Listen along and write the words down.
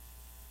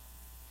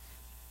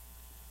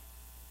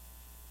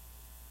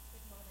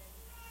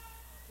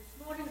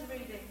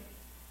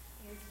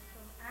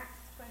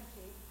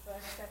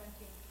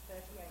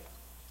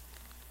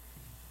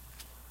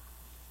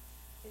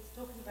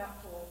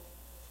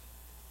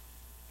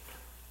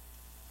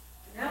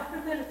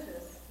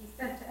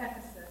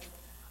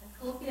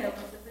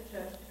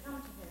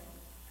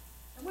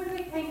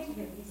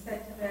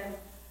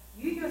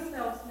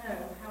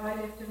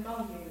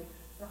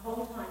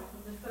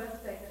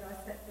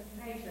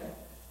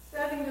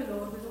serving the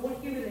Lord with all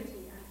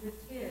humility and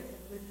with tears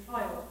and with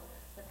trial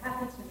that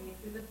happened to me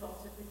through the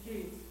thoughts of the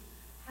Jews.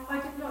 How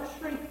I did not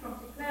shrink from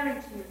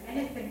declaring to you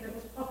anything that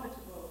was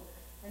profitable,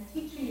 and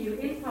teaching you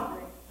in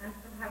public and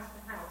from house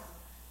to house,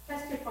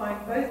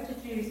 testifying both to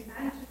Jews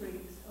and to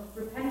Greeks of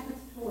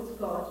repentance towards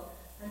God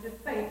and of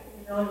faith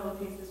in our Lord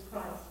Jesus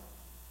Christ.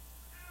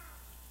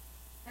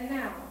 And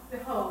now,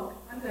 behold,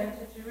 I'm going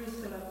to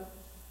Jerusalem,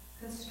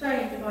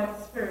 constrained by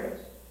the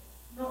Spirit,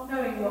 not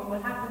knowing what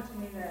will happen to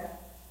me there,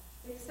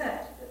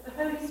 except that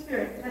the Holy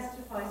Spirit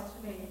testifies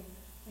to me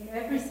in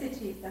every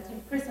city that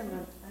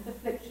imprisonment and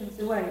afflictions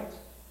await.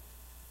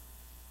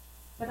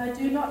 But I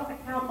do not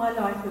account my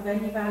life of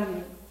any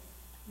value,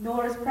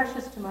 nor as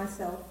precious to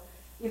myself,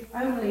 if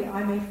only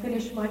I may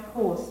finish my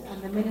course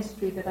and the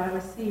ministry that I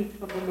received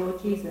from the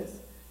Lord Jesus,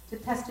 to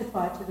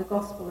testify to the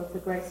gospel of the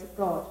grace of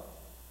God.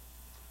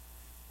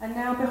 And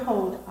now,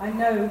 behold, I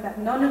know that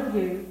none of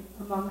you,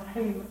 among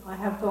whom I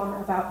have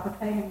gone about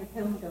proclaiming the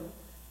kingdom,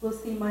 will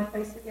see my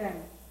face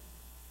again.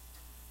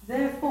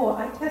 Therefore,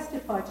 I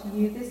testify to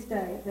you this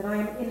day that I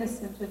am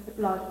innocent of the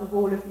blood of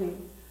all of you,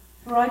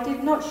 for I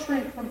did not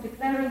shrink from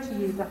declaring to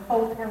you the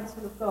whole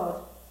counsel of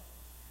God.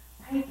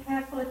 Pay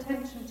careful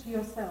attention to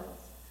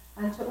yourselves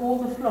and to all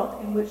the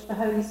flock in which the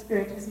Holy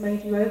Spirit has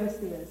made you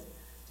overseers,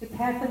 to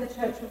care for the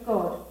church of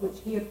God, which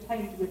he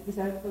obtained with his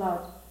own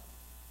blood.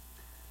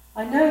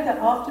 I know that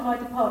after my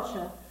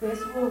departure,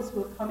 fierce wolves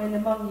will come in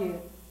among you,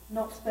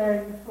 not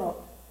sparing the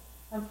flock.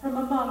 And from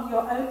among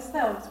your own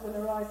selves will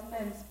arise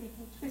men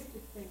speaking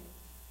twisted things,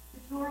 to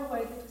draw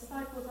away the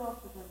disciples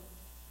after them.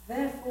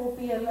 Therefore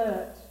be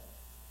alert,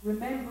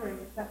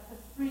 remembering that for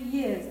 3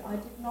 years I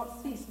did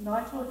not cease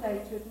night or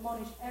day to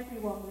admonish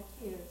everyone with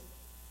tears.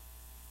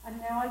 And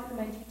now I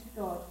commend you to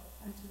God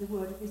and to the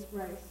word of his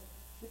grace,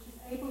 which is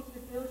able to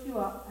build you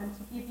up and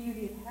to give you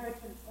the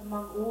inheritance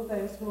among all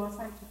those who are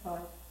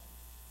sanctified.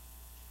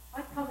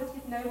 I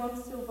coveted no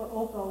one's silver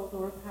or gold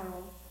or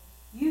apparel.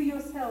 You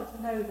yourselves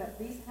know that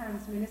these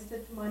hands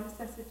ministered to my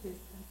necessities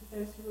and to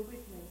those who were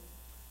with me.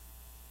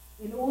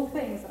 In all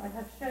things I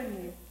have shown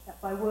you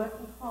that by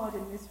working hard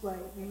in this way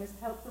we must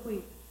help the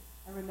weak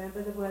and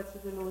remember the words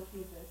of the Lord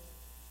Jesus.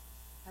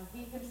 And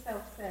he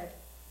himself said,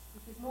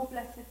 "It is more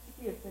blessed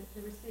to give than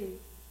to receive."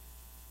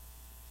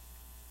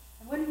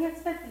 And when he had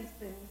said these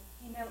things,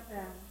 he knelt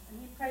down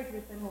and he prayed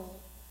with them all.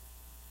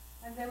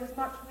 And there was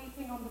much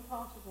weeping on the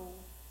part of all.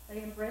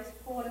 They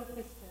embraced Paul and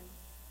kissed him,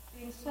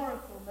 being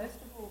sorrowful most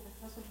of all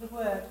because of the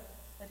word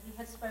that he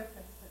had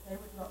spoken, that they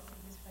would not see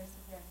his face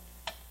again.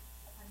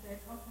 And they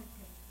accompanied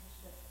him to the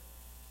ship.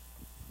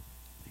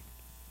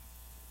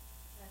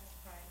 Let's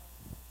pray.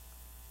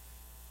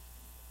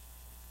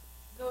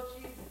 Lord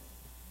Jesus,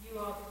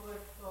 you are the word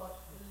of God,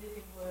 the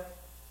living word.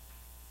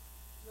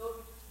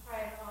 Lord, we just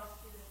pray and ask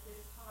you at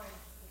this time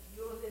that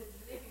your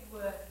living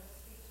word will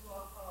speak to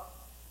our hearts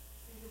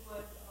through the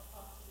words that our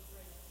hearts will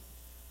bring us.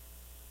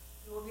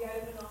 Lord, we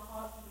open our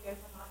hearts and we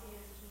open our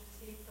ears to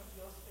receive from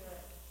your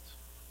Spirit.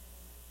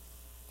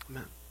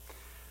 Amen.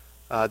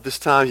 At this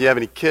time, if you have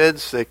any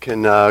kids, they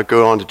can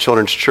go on to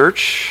Children's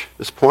Church at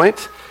this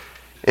point.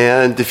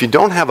 And if you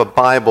don't have a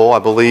Bible, I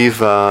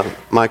believe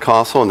Mike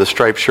Hossel in the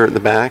striped shirt in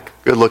the back,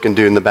 good-looking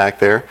dude in the back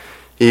there,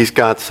 he's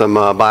got some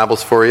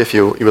Bibles for you if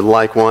you would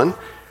like one.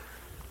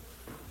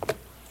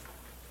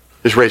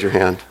 Just raise your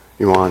hand if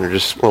you want, or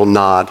just a little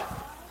nod.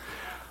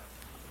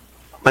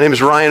 My name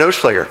is Ryan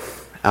Oschlager.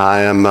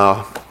 I am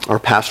our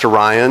Pastor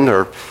Ryan,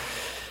 or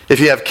if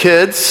you have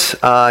kids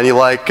and you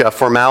like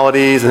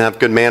formalities and have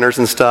good manners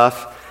and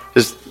stuff,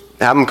 just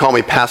have them call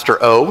me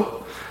Pastor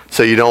O,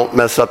 so you don't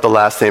mess up the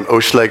last name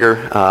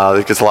Oschlager.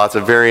 There's lots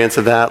of variants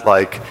of that,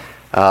 like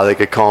they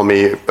could call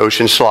me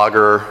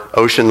Oceanschlager,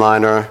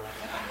 Oceanliner,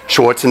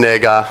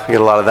 Schwarzenegger, you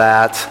get a lot of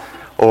that.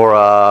 Or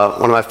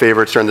one of my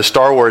favorites during the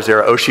Star Wars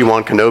era,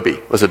 Obi-Wan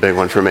Kenobi was a big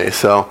one for me.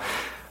 So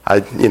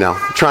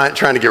trying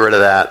to get rid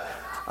of that.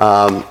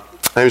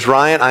 My name is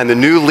Ryan. I'm the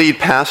new lead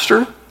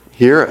pastor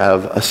here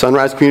of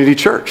Sunrise Community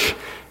Church.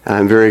 And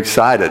I'm very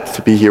excited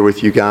to be here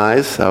with you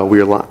guys. We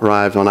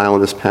arrived on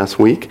island this past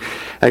week.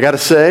 I got to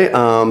say,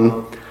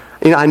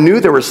 I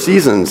knew there were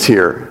seasons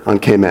here on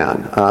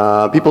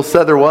Cayman. People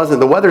said there wasn't.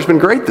 The weather's been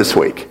great this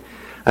week.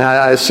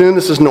 I assume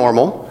this is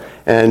normal.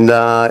 And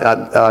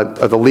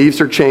the leaves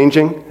are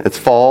changing. It's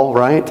fall,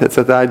 right? That's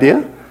the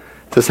idea?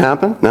 Does this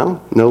happen?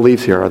 No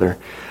leaves here, are there?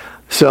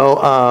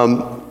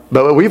 So,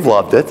 but we've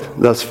loved it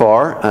thus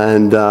far,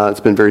 and it's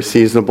been very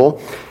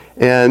seasonable.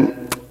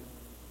 And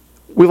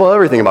we love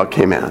everything about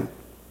Cayman.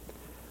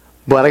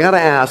 But I got to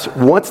ask,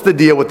 what's the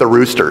deal with the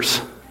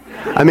roosters?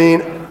 I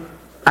mean,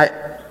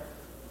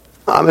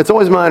 it's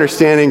always my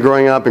understanding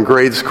growing up in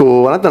grade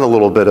school, and I've done a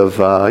little bit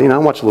of, I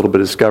watch a little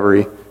bit of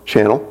Discovery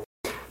Channel,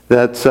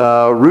 that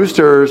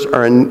roosters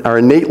are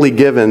innately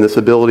given this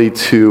ability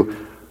to,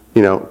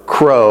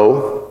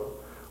 crow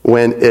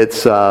when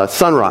it's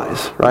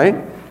sunrise, right?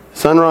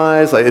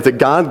 Sunrise, it's a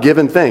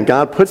God-given thing.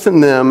 God puts in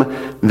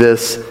them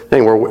this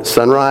thing where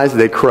sunrise,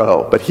 they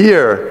crow. But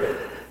here,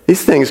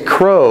 These things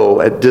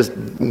crow at just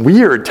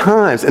weird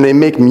times, and they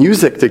make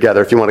music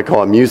together, if you want to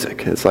call it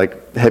music. It's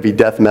like heavy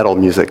death metal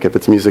music, if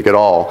it's music at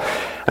all.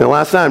 And the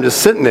last time, I'm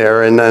just sitting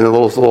there in a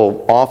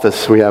little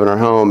office we have in our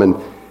home, and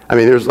I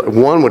mean, there's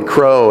one would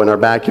crow in our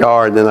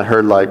backyard, and then I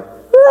heard like,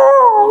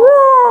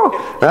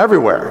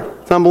 everywhere.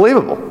 It's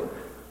unbelievable.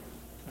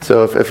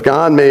 So if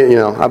God made,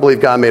 I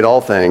believe God made all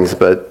things,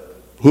 but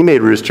he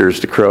made roosters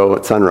to crow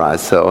at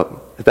sunrise.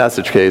 So if that's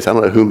the case, I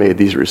don't know who made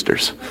these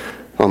roosters.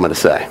 That's all I'm going to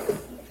say.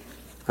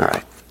 All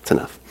right, that's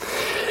enough.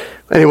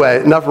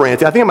 Anyway, enough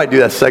ranting. I think I might do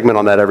that segment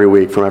on that every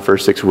week for my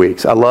first 6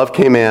 weeks. I love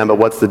K-Man, but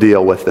what's the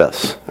deal with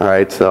this? All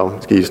right, so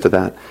let's get used to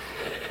that.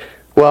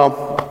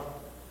 Well,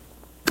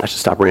 I should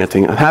stop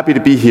ranting. I'm happy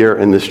to be here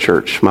in this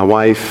church. My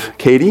wife,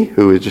 Katie,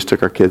 who just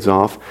took our kids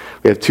off.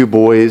 We have 2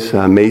 boys,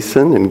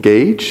 Mason and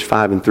Gage,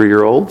 5 and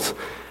 3-year-olds.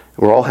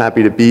 We're all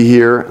happy to be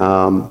here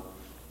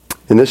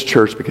in this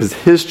church because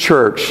his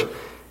church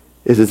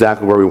is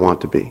exactly where we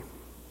want to be.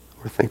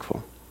 We're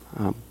thankful.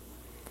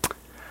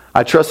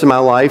 I trusted my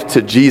life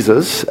to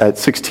Jesus at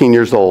 16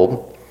 years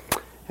old,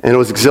 and it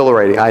was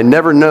exhilarating. I had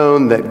never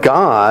known that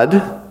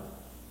God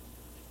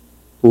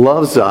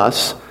loves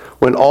us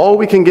when all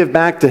we can give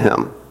back to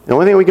him, the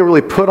only thing we can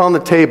really put on the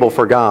table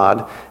for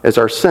God is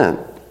our sin,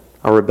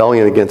 our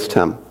rebellion against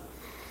him.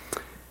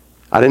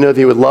 I didn't know that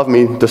he would love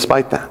me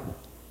despite that.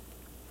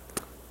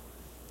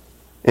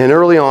 And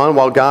early on,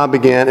 while God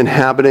began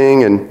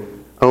inhabiting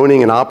and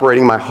owning and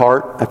operating my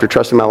heart after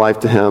trusting my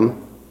life to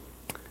him,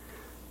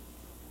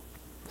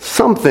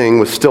 something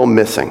was still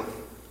missing.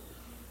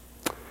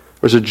 There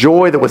was a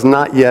joy that was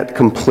not yet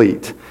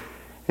complete.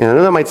 And I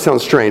know that might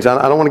sound strange.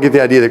 I don't want to give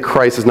the idea that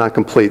Christ is not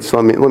complete,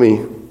 so let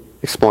me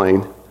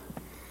explain.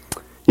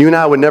 You and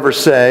I would never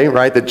say,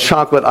 right, that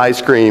chocolate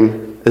ice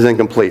cream is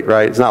incomplete,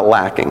 right? It's not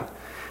lacking.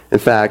 In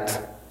fact,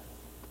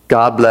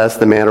 God bless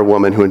the man or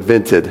woman who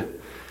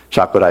invented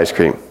chocolate ice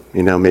cream.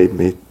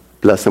 May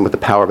bless them with the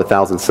power of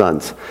 1,000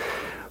 suns.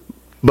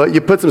 But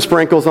you put some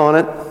sprinkles on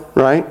it,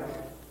 right?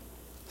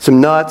 Some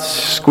nuts,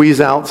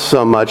 squeeze out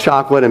some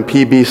chocolate and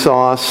PB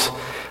sauce, a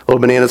little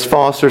Bananas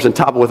Foster's, and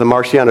top it with a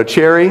Marciano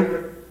cherry.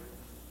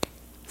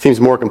 Seems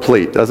more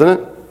complete, doesn't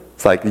it?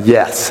 It's like,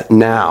 yes,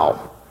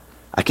 now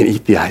I can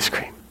eat the ice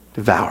cream,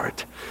 devour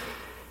it.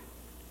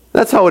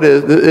 That's how it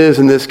is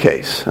in this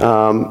case. What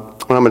I'm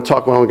going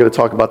to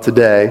talk about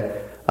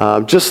today,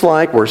 just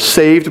like we're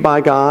saved by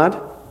God,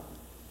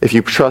 if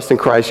you trust in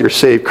Christ, you're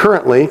saved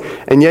currently,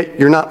 and yet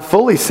you're not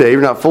fully saved,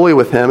 you're not fully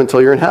with him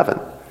until you're in heaven.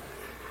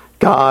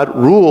 God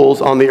rules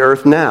on the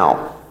earth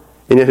now,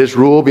 and yet his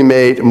rule will be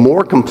made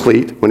more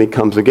complete when he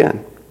comes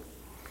again.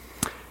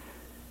 I'm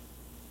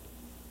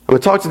going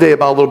to talk today a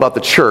little about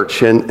the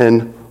church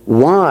and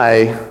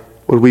why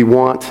would we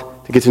want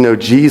to get to know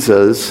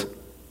Jesus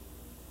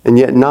and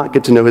yet not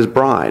get to know his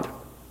bride,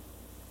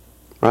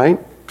 right?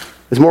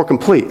 It's more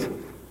complete.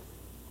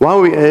 Why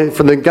would we,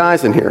 for the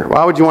guys in here,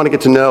 why would you want to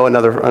get to know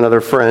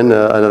another friend,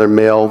 another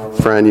male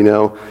friend,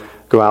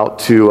 go out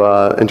to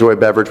enjoy a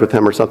beverage with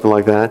him or something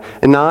like that,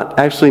 and not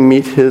actually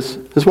meet his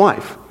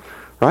wife,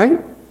 right?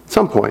 At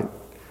some point.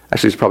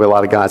 Actually, there's probably a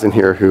lot of guys in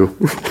here who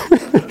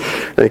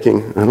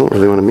thinking, I don't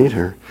really want to meet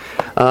her.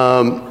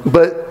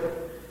 But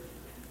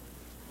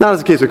not as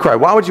the case with Christ.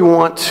 Why would you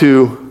want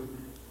to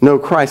know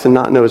Christ and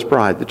not know his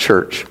bride, the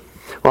church?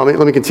 Well,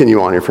 let me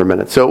continue on here for a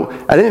minute. So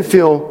I didn't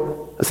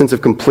feel a sense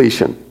of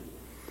completion.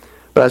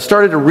 But I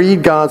started to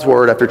read God's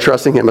word after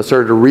trusting him. I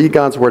started to read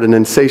God's word at an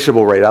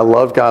insatiable rate. I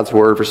love God's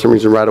word for some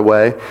reason right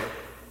away.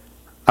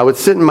 I would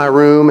sit in my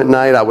room at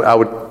night. I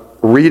would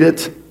read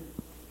it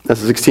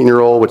as a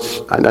 16-year-old,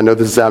 which I know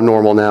this is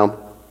abnormal now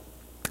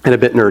and a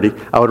bit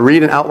nerdy. I would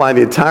read and outline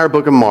the entire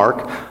book of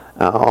Mark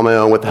on my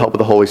own with the help of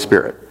the Holy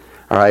Spirit.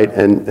 All right,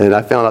 and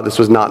I found out this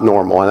was not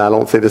normal. And I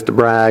don't say this to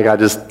brag. I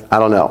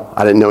don't know.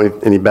 I didn't know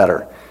any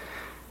better.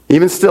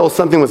 Even still,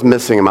 something was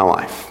missing in my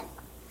life.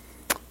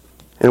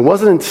 And it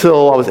wasn't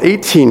until I was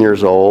 18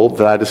 years old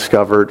that I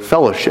discovered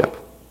fellowship.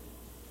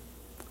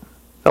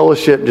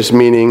 Fellowship just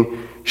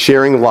meaning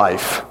sharing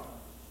life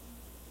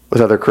with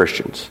other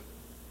Christians.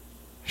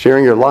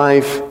 Sharing your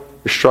life,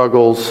 your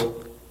struggles,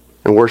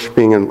 and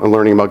worshiping and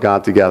learning about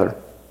God together.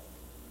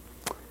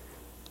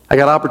 I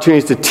got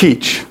opportunities to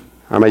teach.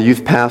 I'm a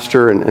youth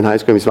pastor in high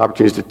school. I had some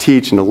opportunities to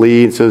teach and to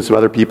lead. And so did some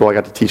other people. I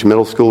got to teach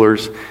middle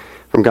schoolers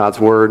from God's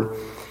Word.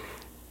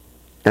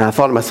 And I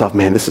thought to myself,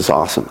 man, this is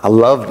awesome. I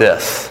love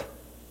this.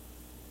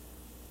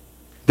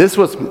 This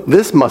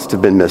must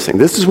have been missing.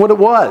 This is what it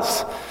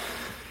was.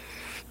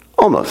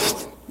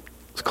 Almost.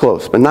 It's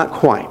close, but not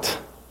quite.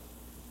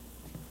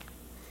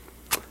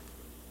 And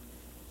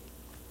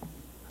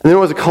then there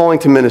was a calling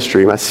to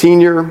ministry. My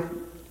senior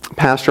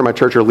pastor in my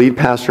church, or lead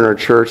pastor in our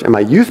church, and my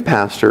youth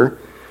pastor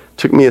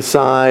took me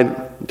aside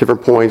at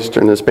different points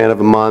during the span of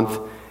a month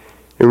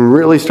and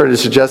really started to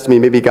suggest to me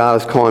maybe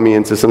God is calling me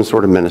into some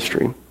sort of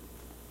ministry.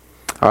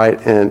 All right,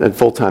 and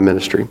full-time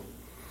ministry.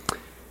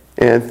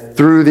 And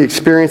through the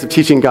experience of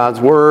teaching God's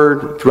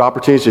Word, through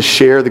opportunities to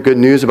share the good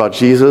news about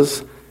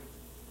Jesus,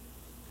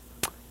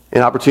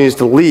 and opportunities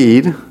to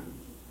lead,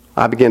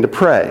 I began to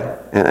pray,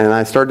 and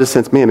I started to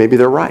sense, man, maybe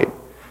they're right.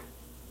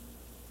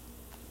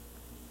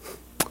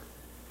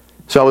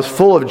 So I was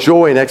full of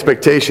joy and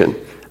expectation.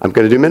 I'm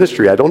going to do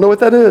ministry. I don't know what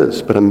that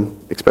is, but I'm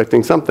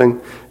expecting something.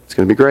 It's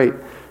going to be great.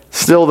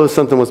 Still, though,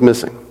 something was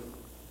missing.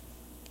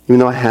 Even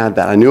though I had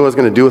that, I knew what I was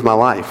going to do with my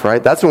life,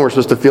 right? That's when we're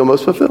supposed to feel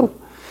most fulfilled.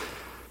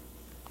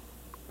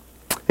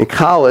 In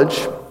college,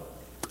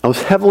 I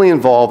was heavily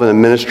involved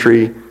in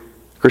a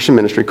Christian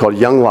ministry called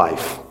Young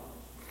Life.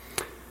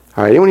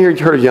 All right, anyone here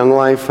heard of Young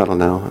Life? I don't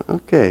know.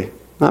 Okay,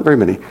 not very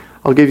many.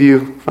 I'll give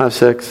you 5,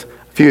 6, a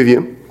few of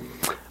you.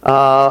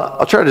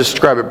 I'll try to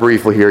describe it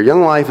briefly here.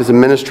 Young Life is a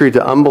ministry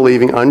to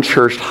unbelieving,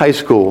 unchurched high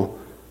school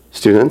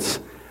students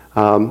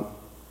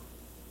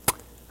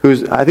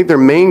whose, I think their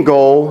main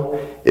goal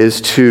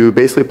is to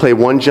basically play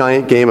one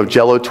giant game of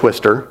Jell-O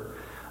Twister,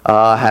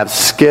 have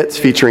skits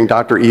featuring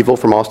Dr. Evil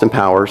from Austin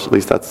Powers, at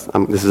least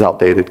this is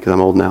outdated because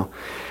I'm old now,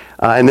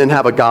 and then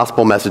have a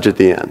gospel message at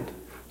the end.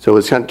 So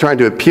it's kind of trying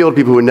to appeal to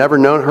people who had never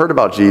heard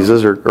about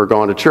Jesus or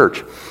gone to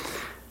church.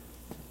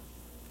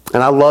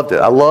 And I loved it.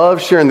 I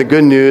loved sharing the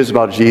good news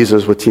about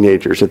Jesus with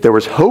teenagers, that there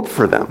was hope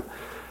for them.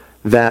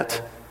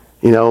 That,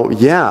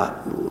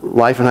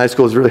 life in high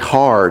school is really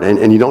hard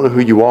and you don't know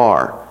who you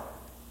are.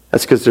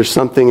 That's because there's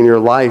something in your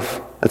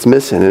life that's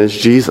missing, and it's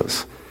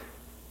Jesus.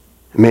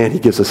 And man, he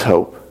gives us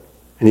hope,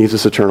 and he gives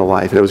us eternal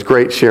life. And it was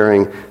great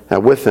sharing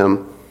that with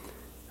them.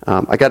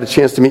 I got a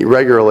chance to meet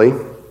regularly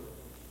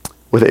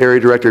with the area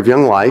director of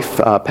Young Life,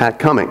 Pat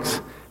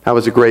Cummings. That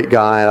was a great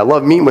guy, and I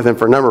loved meeting with him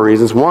for a number of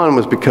reasons. One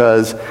was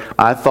because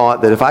I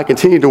thought that if I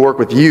continued to work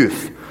with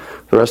youth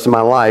for the rest of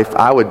my life,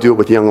 I would do it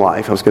with Young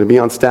Life. I was going to be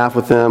on staff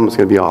with them. It was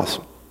going to be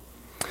awesome.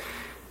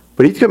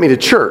 But he took me to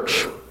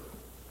church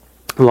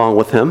along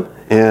with him,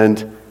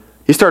 and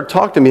he started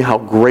talking to me how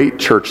great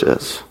church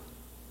is.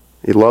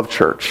 He loved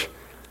church.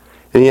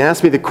 And he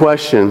asked me the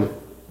question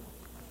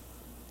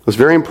that was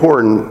very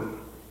important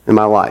in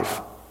my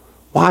life.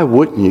 Why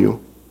wouldn't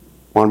you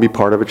want to be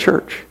part of a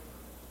church?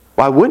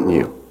 Why wouldn't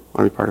you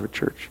want to be part of a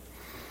church?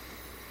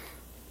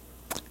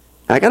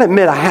 And I got to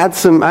admit, I had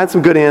some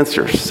good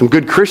answers, some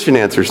good Christian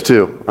answers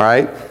too, all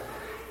right?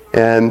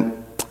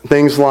 And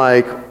things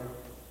like,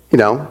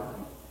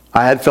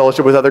 I had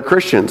fellowship with other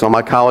Christians on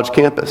my college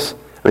campus.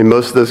 I mean,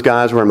 most of those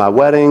guys were in my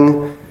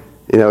wedding,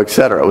 et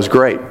cetera. It was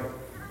great.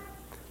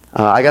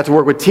 I got to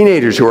work with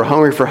teenagers who were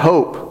hungry for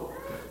hope.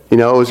 It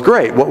was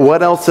great.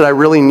 What else did I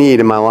really need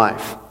in my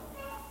life?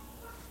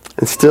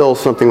 And still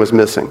something was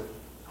missing.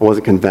 I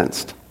wasn't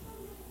convinced.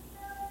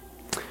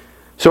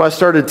 So I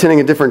started attending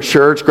a different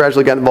church,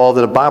 gradually got involved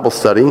in a Bible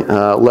study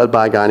led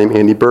by a guy named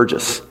Andy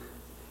Burgess.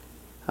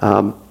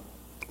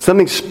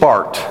 Something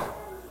sparked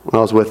when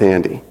I was with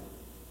Andy.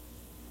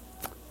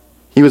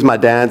 He was my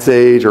dad's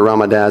age, or around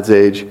my dad's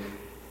age. And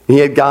he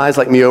had guys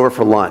like me over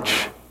for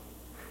lunch.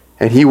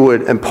 And he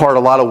would impart a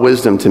lot of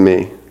wisdom to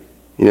me,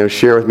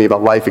 share with me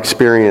about life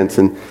experience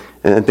and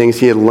things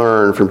he had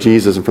learned from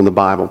Jesus and from the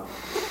Bible.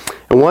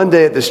 And one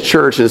day at this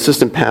church, an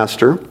assistant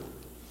pastor,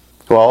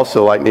 who I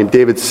also like, named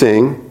David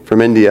Singh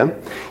from India,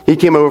 he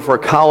came over for a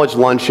college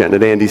luncheon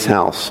at Andy's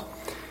house.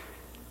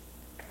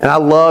 And I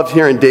loved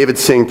hearing David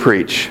Singh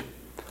preach,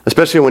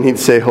 especially when he'd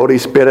say, Holy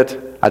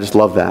Spirit. I just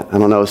love that. I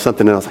don't know,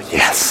 something else. Like,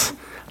 yes,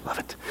 I love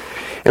it.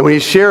 And when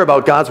he'd share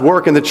about God's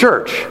work in the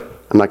church,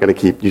 I'm not going to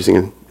keep using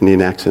an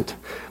Indian accent,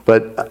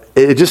 but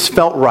it just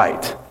felt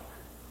right.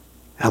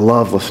 I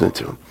love listening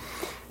to him.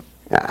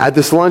 At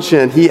this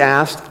luncheon, he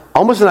asked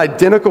almost an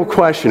identical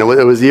question. It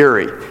was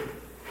eerie.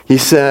 He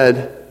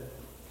said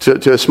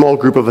to a small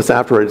group of us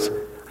afterwards,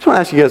 I just want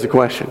to ask you guys a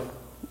question.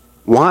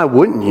 Why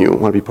wouldn't you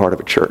want to be part of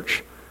a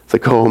church? It's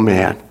like, oh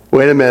man,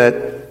 wait a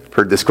minute. I've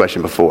heard this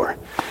question before.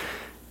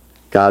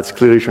 God's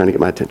clearly trying to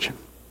get my attention.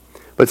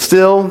 But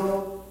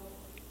still,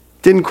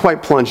 didn't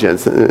quite plunge in,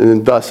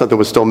 and thus something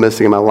was still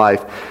missing in my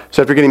life.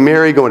 So after getting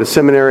married, going to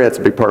seminary, that's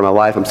a big part of my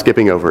life. I'm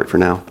skipping over it for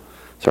now.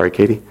 Sorry,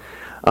 Katie.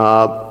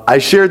 I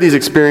shared these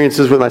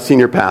experiences with my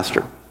senior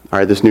pastor. All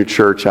right, this new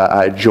church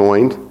I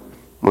joined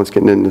once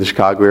getting into the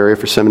Chicago area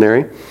for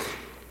seminary.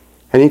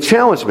 And he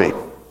challenged me.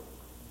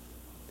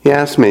 He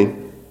asked me,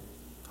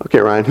 okay,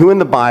 Ryan, who in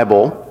the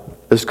Bible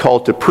is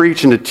called to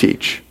preach and to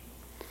teach?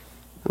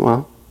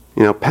 Well,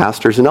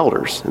 pastors and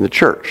elders in the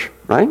church,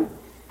 right?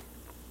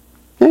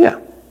 Yeah.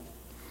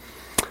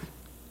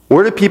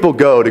 Where do people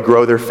go to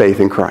grow their faith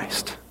in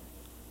Christ?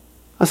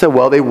 I said,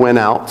 well, they went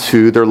out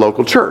to their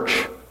local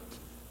church.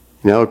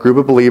 A group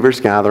of believers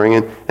gathering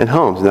in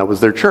homes, and that was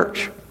their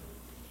church.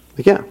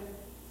 Like, yeah.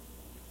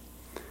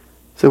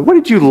 So what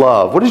did you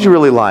love? What did you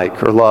really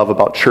like or love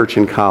about church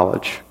in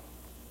college?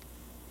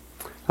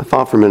 I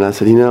thought for a minute. I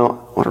said,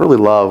 what I really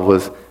loved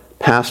was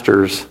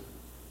pastors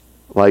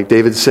like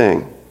David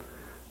Singh,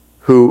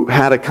 who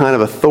had a kind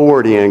of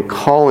authority and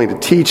calling to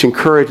teach,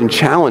 encourage, and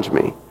challenge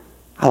me.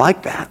 I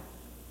like that.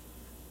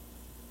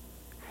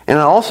 And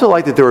I also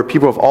liked that there were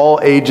people of all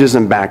ages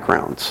and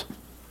backgrounds.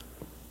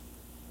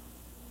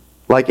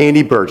 Like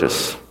Andy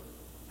Burgess.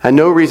 Had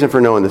no reason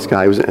for knowing this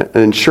guy. He was an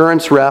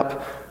insurance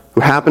rep who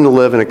happened to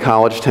live in a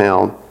college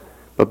town.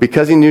 But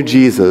because he knew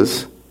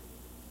Jesus,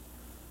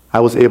 I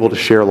was able to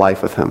share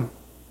life with him.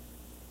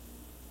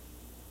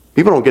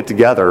 People don't get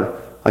together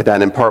like that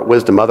and impart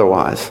wisdom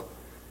otherwise.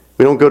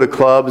 We don't go to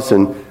clubs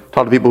and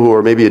talk to people who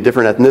are maybe a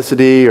different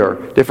ethnicity or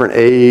different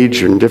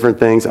age and different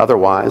things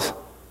otherwise.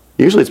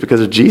 Usually it's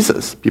because of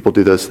Jesus people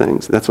do those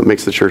things. And that's what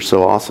makes the church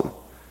so awesome.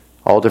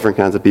 All different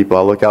kinds of people.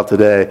 I look out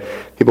today,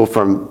 people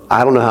from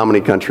I don't know how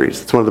many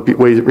countries. It's one of the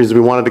reasons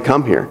we wanted to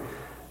come here.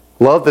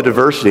 Love the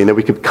diversity and that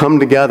we could come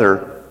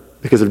together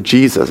because of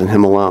Jesus and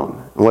him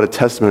alone. And what a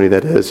testimony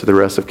that is to the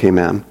rest of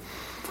Cayman.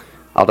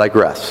 I'll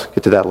digress.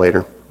 Get to that later.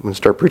 I'm going to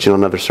start preaching on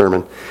another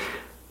sermon.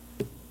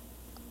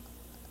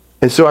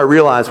 And so I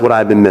realized what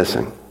I've been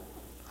missing.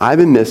 I've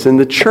been missing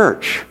the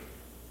church.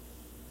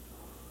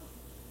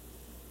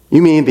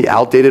 You mean the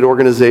outdated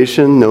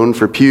organization known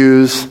for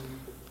pews,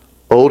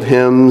 old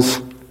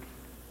hymns,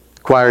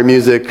 choir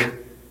music,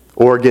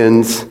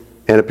 organs,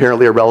 and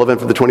apparently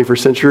irrelevant for the 21st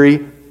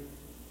century?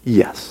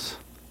 Yes,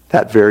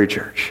 that very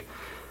church.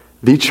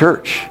 The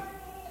church.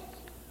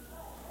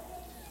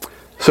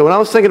 So when I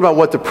was thinking about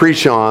what to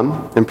preach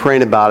on and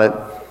praying about it,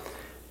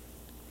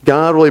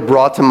 God really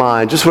brought to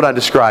mind just what I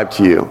described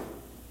to you.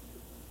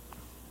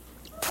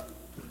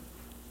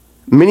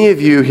 Many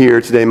of you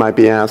here today might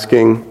be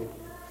asking,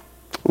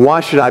 why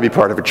should I be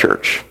part of a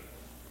church?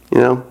 You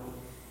know?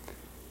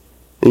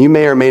 And you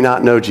may or may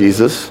not know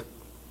Jesus.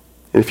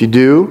 And if you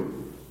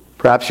do,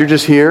 perhaps you're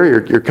just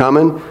here, you're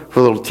coming for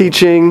a little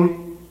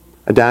teaching,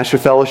 a dash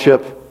of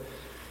fellowship,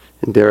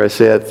 and dare I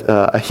say it,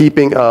 a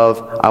heaping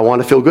of, I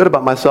want to feel good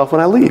about myself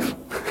when I leave.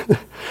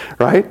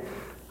 Right?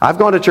 I've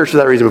gone to church for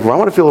that reason before. I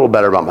want to feel a little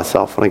better about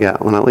myself when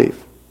I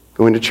leave.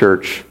 Going to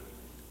church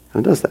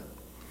kind of does that.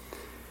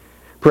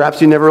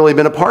 Perhaps you've never really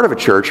been a part of a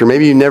church, or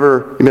maybe you've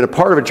been a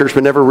part of a church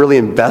but never really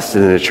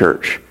invested in a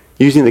church,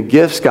 using the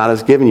gifts God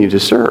has given you to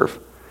serve.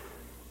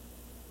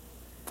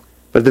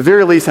 But at the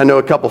very least, I know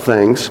a couple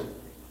things.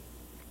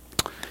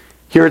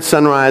 Here at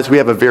Sunrise, we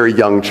have a very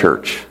young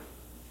church.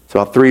 It's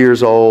about 3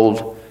 years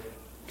old,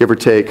 give or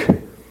take.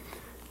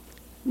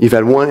 You've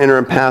had one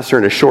interim pastor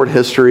in a short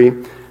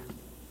history.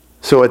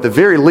 So at the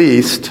very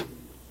least,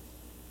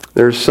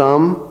 there's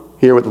some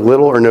here with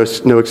little or no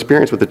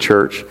experience with the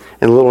church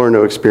and little or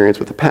no experience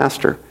with the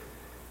pastor.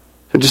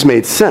 So it just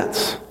made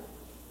sense.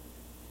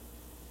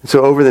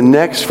 So over the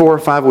next 4 or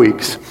 5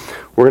 weeks,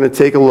 we're going to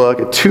take a look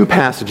at 2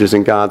 passages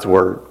in God's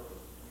Word.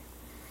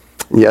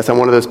 Yes, I'm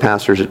one of those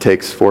pastors. It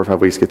takes 4 or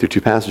 5 weeks to get through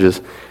 2 passages.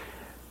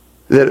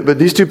 But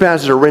these 2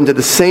 passages are written to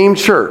the same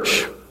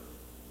church.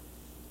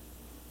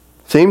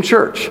 Same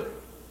church.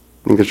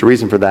 I think there's a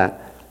reason for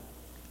that.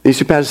 These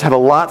 2 passages have a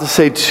lot to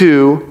say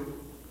to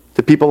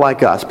people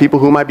like us, people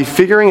who might be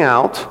figuring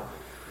out,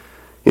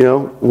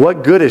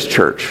 what good is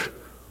church?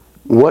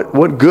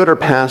 What good are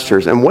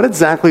pastors? And what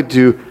exactly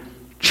do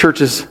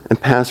churches and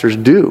pastors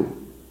do?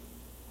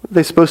 What are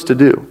they supposed to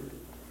do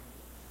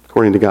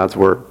according to God's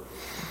Word?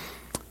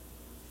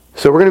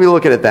 So we're going to be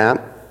looking at that.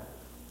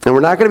 And we're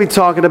not going to be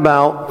talking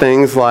about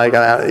things like,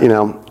 I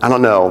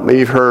don't know, maybe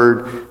you've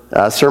heard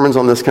sermons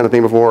on this kind of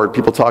thing before, or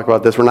people talk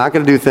about this. We're not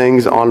going to do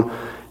things on,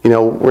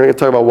 we're going to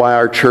talk about why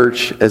our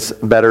church is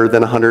better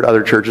than 100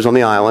 other churches on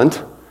the island,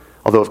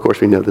 although, of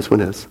course, we know this one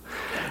is,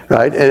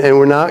 right? And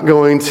we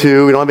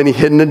don't have any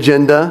hidden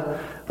agenda,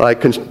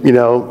 like,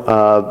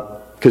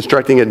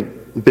 constructing a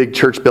big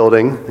church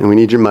building, and we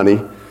need your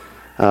money,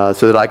 so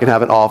that I can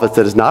have an office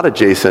that is not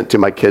adjacent to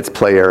my kids'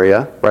 play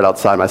area, right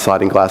outside my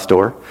sliding glass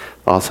door.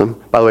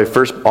 Awesome. By the way,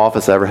 first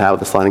office I ever had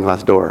with a sliding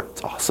glass door.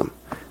 It's awesome,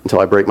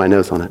 until I break my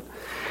nose on it.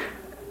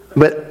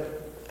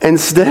 But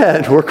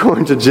instead, we're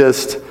going to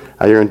just...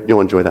 You'll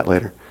enjoy that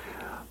later.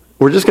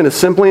 We're just going to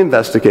simply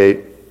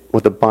investigate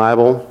what the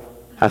Bible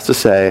has to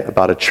say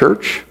about a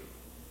church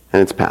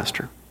and its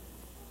pastor.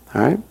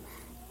 All right?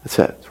 That's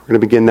it. So we're going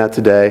to begin that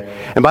today.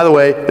 And by the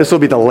way, this will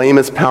be the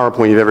lamest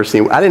PowerPoint you've ever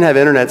seen. I didn't have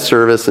internet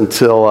service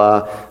until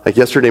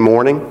yesterday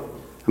morning,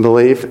 I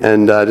believe,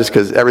 and just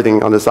because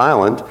everything on this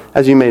island,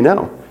 as you may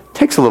know,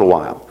 takes a little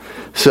while.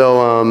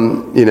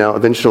 So,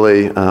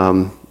 eventually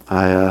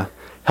I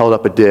held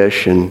up a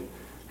dish and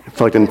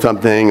plugged in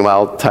something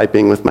while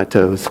typing with my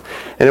toes,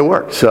 and it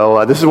worked.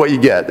 So this is what you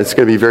get. It's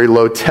going to be very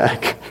low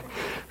tech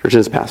for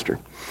his pastor.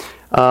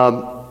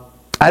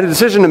 I had a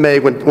decision to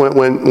make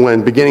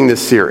when beginning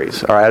this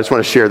series. All right, I just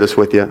want to share this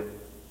with you.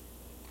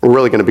 We're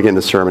really going to begin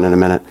the sermon in a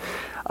minute.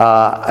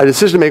 A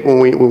decision to make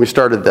when we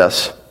started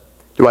this.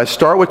 Do I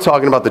start with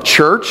talking about the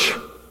church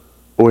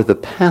or the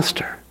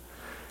pastor?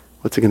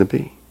 What's it going to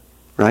be,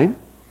 right?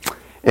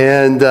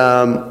 And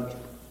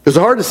it was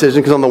a hard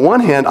decision because on the one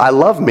hand, I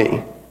love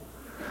me.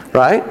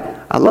 Right?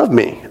 I love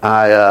me.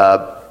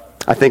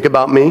 I think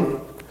about me.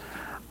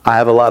 I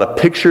have a lot of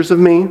pictures of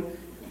me.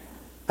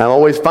 I'm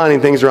always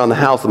finding things around the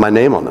house with my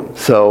name on them.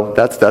 So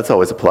that's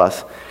always a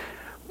plus.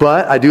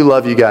 But I do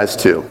love you guys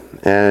too.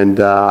 And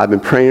I've been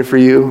praying for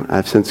you.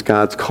 I've sensed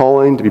God's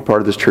calling to be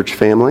part of this church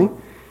family.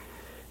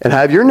 And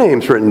I have your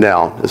names written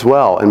down as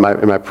well in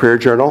my prayer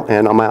journal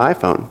and on my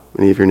iPhone.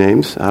 Any of your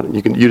names.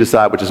 You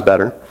decide which is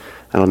better.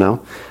 I don't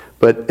know.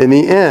 But in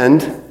the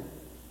end,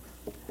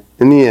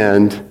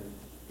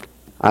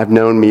 I've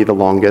known me the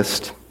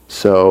longest,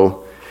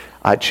 So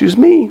I choose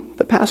me,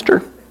 the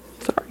pastor.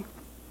 Sorry.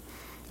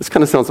 This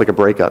kind of sounds like a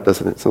breakup,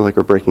 doesn't it? It sounds like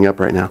we're breaking up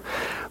right now.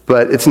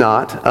 But it's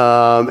not.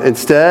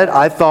 Instead,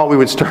 I thought we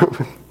would start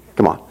with,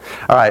 come on.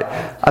 All right.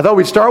 I thought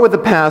we'd start with the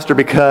pastor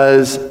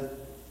because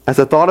as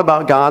I thought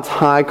about God's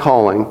high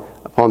calling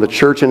upon the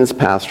church and its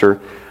pastor,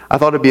 I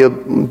thought it'd be a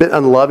bit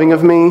unloving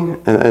of me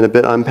and a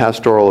bit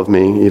unpastoral of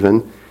me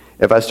even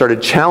if I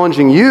started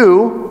challenging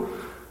you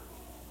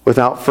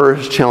without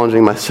first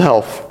challenging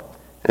myself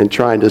and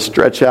trying to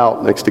stretch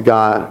out next to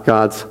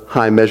God's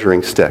high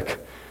measuring stick.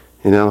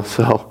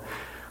 So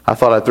I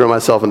thought I'd throw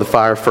myself in the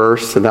fire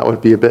first, and that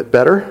would be a bit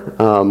better.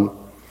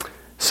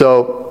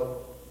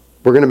 So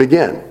we're going to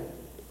begin.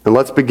 And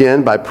let's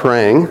begin by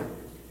praying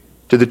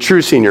to the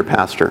true senior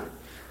pastor,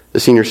 the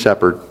senior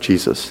shepherd,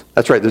 Jesus.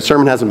 That's right, the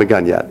sermon hasn't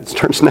begun yet. It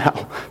starts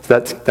now. So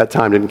that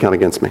time didn't count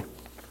against me.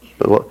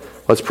 But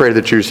let's pray to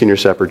the true senior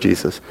shepherd,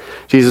 Jesus.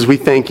 Jesus, we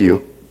thank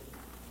you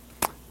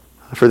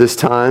for this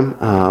time.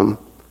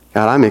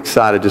 God, I'm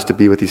excited just to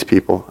be with these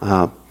people.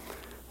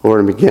 Lord,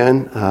 and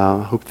begin.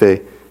 I hope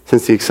they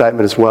sense the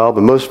excitement as well.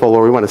 But most of all,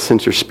 Lord, we want to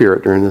sense your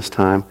spirit during this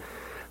time.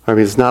 I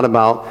mean, it's not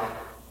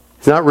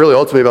really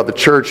ultimately about the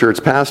church or its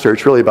pastor.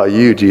 It's really about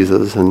you,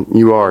 Jesus, and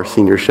you are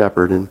senior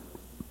shepherd. And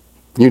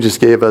you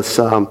just gave us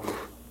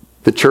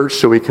the church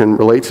so we can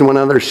relate to one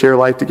another, share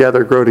life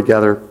together, grow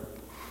together.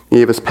 You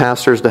gave us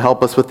pastors to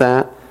help us with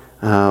that,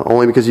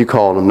 only because you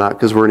called them, not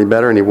because we're any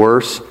better, any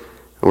worse.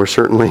 And we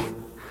certainly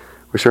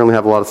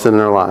have a lot of sin in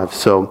our lives.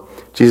 So,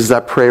 Jesus, I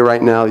pray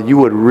right now that you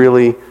would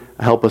really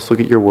help us look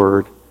at your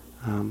word.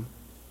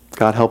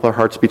 God, help our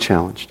hearts be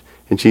challenged.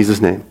 In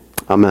Jesus' name,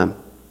 amen.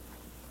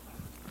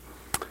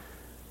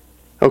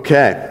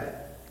 Okay.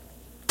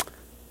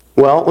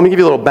 Well, let me give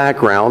you a little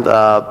background.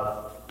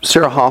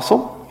 Sarah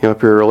Hossel,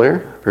 up here earlier,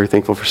 very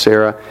thankful for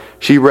Sarah.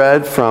 She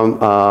read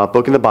from a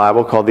book in the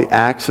Bible called the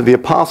Acts of the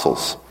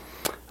Apostles,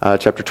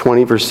 chapter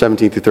 20, verse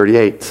 17 through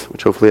 38,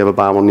 which hopefully you have a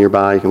Bible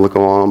nearby. You can look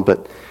along.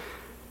 But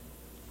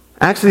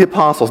Acts of the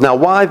Apostles. Now,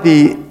 why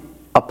the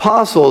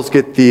apostles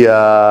get the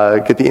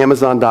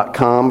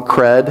Amazon.com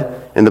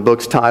cred in the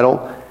book's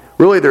title?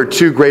 Really, there are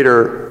two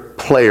greater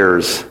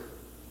players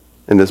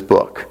in this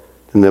book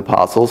than the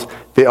apostles.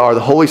 They are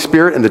the Holy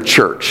Spirit and the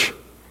church.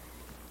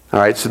 All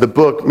right, so the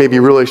book maybe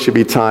really should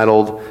be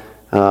titled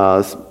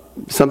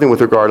something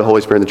with regard to the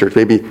Holy Spirit and the church.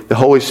 Maybe the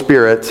Holy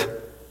Spirit,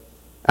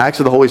 Acts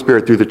of the Holy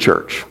Spirit through the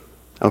church.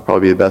 That'll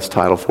probably be the best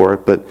title for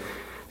it. But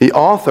the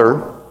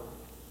author,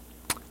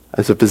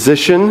 as a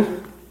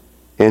physician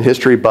and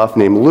history buff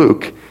named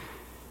Luke,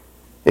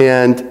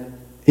 and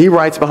he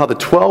writes about how the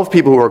 12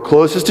 people who are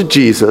closest to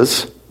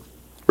Jesus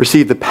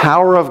receive the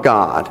power of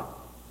God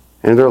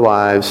in their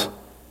lives,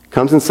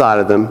 comes inside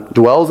of them,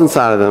 dwells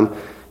inside of them.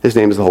 His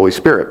name is the Holy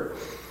Spirit.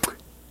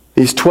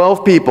 These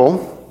 12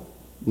 people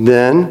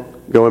then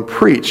go and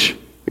preach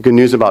the good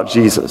news about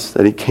Jesus,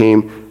 that he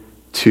came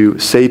to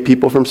save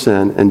people from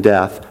sin and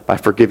death by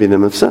forgiving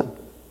them of sin.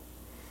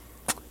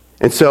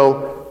 And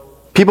so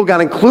people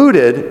got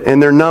included in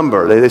their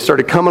number. They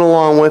started coming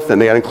along with them.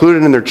 They got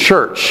included in their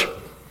church.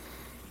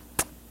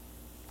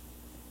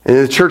 And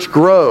the church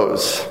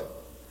grows.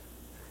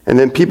 And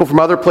then people from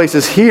other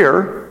places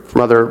here,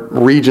 from other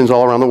regions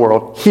all around the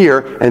world, hear,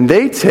 and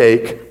they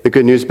take the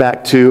good news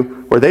back to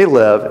where they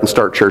live and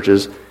start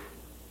churches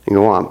and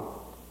go on.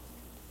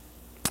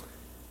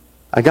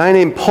 A guy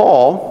named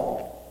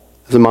Paul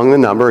is among the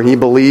number, and he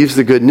believes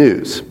the good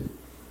news.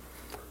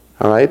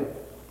 All right?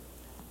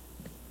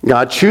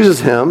 God chooses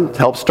him to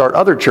help start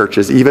other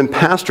churches, even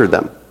pastor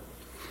them.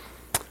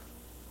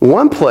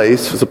 One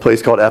place was a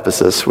place called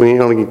Ephesus. We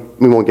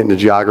won't get into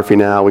geography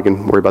now. We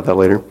can worry about that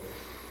later.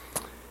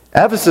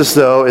 Ephesus,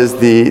 though, is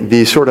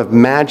the sort of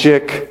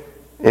magic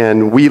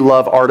and we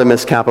love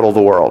Artemis capital of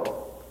the world.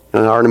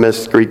 And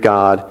Artemis, Greek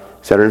god,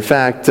 etc. In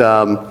fact,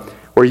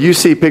 where you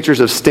see pictures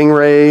of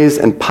stingrays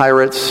and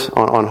pirates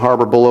on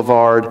Harbor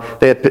Boulevard,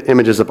 they have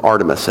images of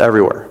Artemis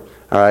everywhere.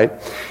 All right?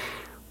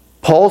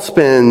 Paul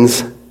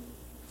spends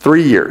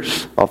 3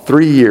 years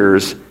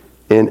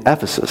in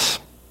Ephesus,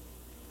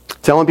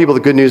 telling people the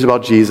good news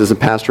about Jesus and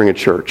pastoring a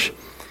church.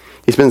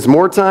 He spends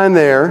more time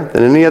there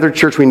than any other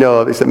church we know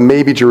of, except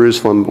maybe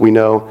Jerusalem. We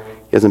know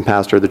he hasn't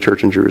pastored the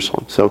church in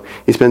Jerusalem. So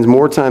he spends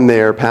more time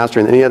there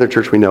pastoring than any other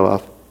church we know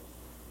of.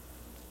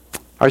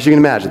 All right, so you can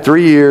imagine,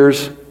 3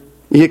 years,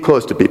 you get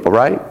close to people,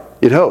 right?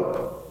 You'd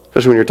hope,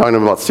 especially when you're talking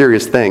about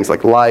serious things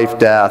like life,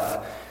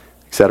 death,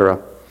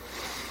 etc.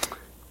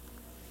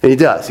 And he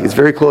does. He gets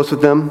very close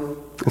with them.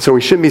 And so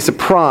we shouldn't be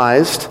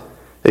surprised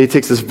that he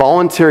takes this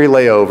voluntary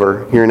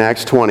layover here in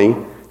Acts 20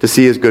 to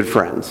see his good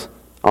friends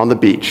on the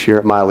beach here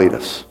at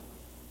Miletus.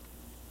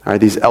 All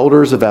right, these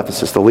elders of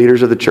Ephesus, the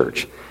leaders of the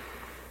church.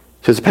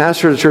 So as a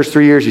pastor of the church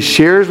 3 years, he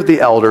shares with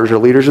the elders or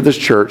leaders of this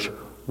church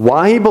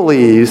why he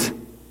believes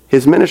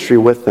his ministry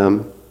with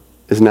them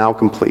is now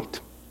complete.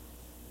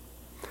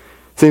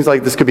 Seems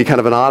like this could be kind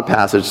of an odd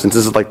passage since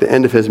this is like the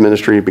end of his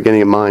ministry,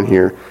 beginning of mine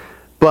here.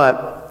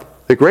 But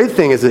the great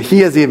thing is that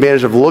he has the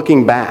advantage of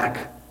looking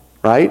back,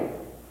 right?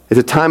 It's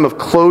a time of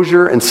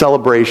closure and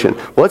celebration.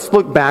 Let's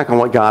look back on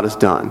what God has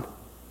done.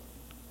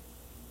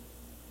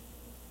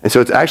 And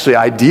so it's actually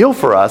ideal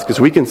for us because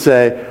we can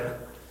say,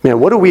 man,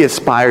 what do we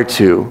aspire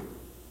to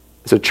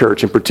as a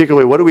church? And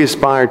particularly, what do we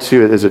aspire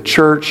to as a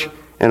church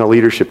and a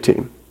leadership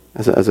team,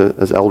 as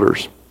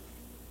elders?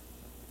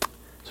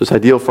 So it's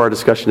ideal for our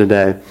discussion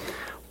today.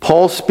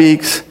 Paul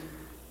speaks,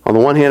 on the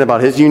one hand,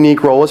 about his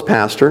unique role as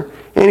pastor,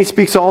 and he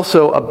speaks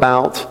also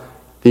about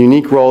the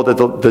unique role that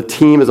the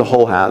team as a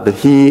whole has, that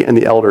he and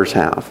the elders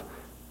have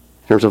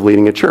in terms of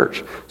leading a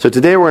church. So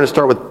today we're going to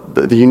start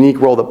with the unique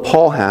role that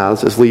Paul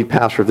has as lead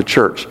pastor of the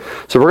church.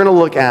 So we're going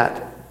to look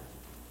at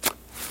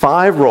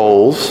 5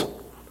 roles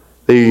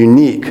that are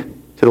unique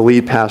to the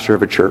lead pastor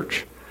of a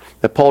church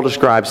that Paul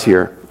describes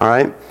here. All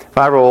right?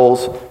 5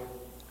 roles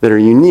that are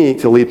unique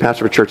to the lead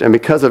pastor of a church. And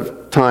because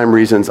of time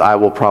reasons, I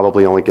will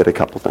probably only get a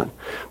couple done.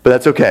 But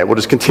that's okay. We'll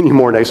just continue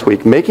more next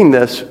week, making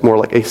this more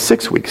like a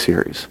 6-week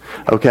series.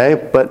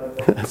 Okay? But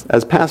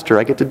as pastor,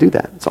 I get to do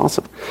that. It's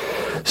awesome.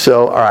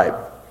 So, all right.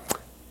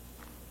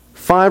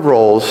 5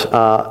 roles.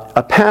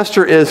 A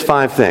pastor is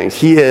 5 things.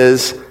 He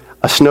is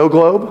a snow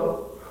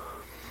globe,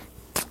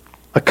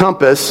 a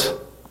compass,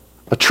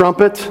 a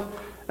trumpet,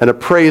 an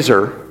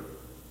appraiser,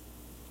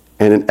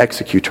 and an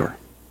executor.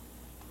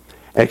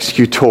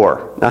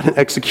 Executor, not an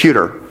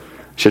executor.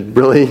 Should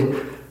really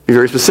be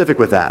very specific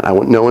with that.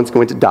 No one's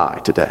going to die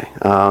today.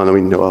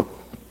 We know of.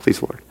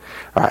 Please, Lord.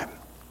 All right.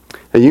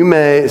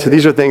 Now so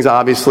these are things,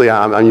 obviously,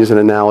 I'm using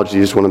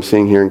analogies when I'm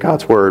seeing here in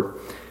God's Word.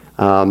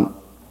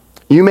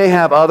 You may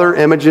have other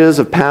images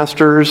of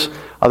pastors,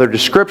 other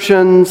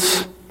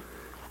descriptions.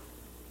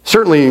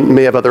 Certainly, you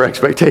may have other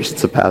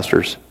expectations of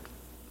pastors.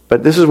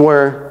 But this is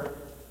where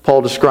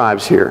Paul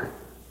describes here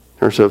in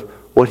terms of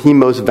what he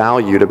most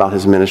valued about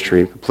his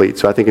ministry complete.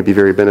 So I think it'd be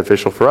very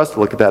beneficial for us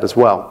to look at that as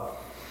well.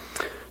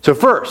 So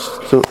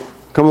first,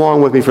 come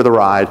along with me for the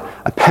ride.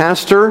 A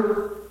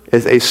pastor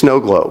is a snow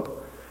globe.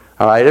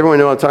 All right, everyone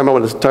know what I'm talking about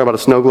when I'm talking about a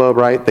snow globe,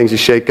 right? Things you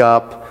shake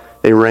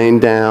up, they rain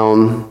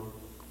down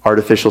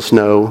artificial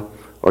snow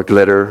or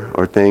glitter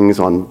or things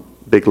on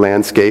big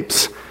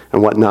landscapes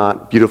and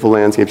whatnot. Beautiful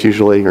landscapes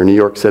usually, or New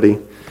York City,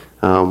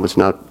 which is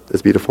not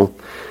as beautiful.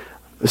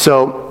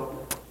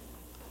 So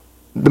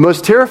the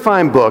most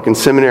terrifying book in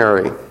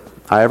seminary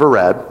I ever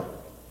read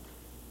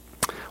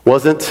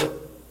wasn't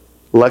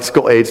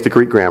Lexical Aids to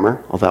Greek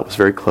Grammar, although that was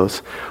very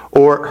close,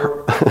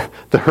 or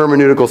The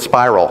Hermeneutical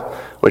Spiral,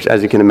 which,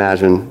 as you can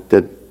imagine,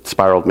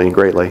 spiraled me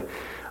greatly.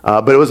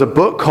 But it was a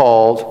book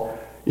called,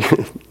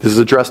 this is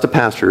addressed to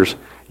pastors,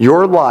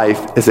 Your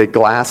Life is a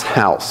Glass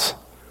House.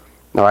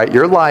 All right,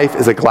 Your Life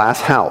is a Glass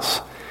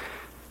House.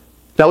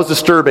 That was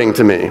disturbing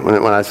to me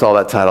when I saw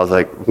that title. I was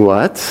like,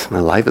 what? My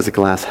life is a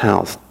glass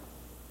house.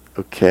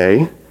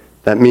 Okay.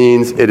 That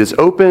means it is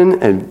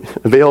open and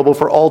available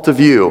for all to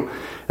view,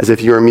 as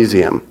if you're a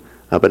museum,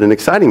 but an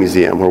exciting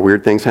museum where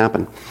weird things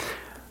happen.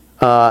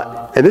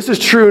 And this is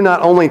true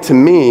not only to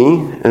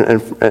me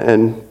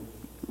and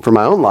for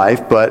my own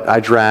life, but I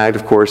dragged,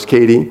 of course,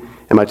 Katie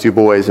and my 2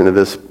 boys into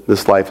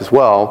this life as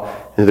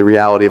well, into the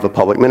reality of a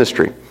public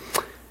ministry.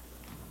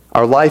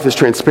 Our life is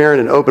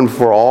transparent and open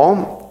for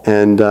all,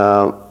 and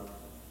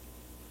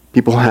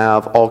people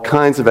have all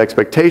kinds of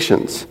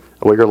expectations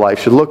of what your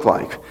life should look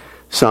like.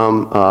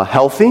 Some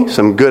healthy,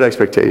 some good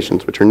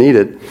expectations, which are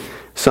needed.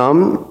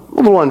 Some a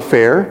little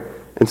unfair,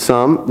 and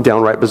some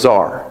downright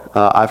bizarre.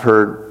 I've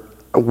heard,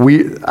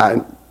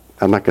 I'm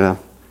not going to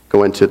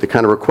go into the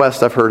kind of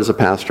requests I've heard as a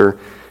pastor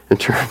in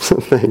terms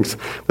of things,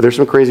 but there's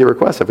some crazy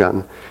requests I've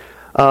gotten.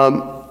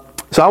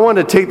 So I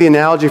wanted to take the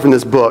analogy from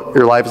this book,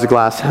 Your Life is a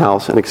Glass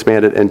House, and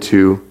expand it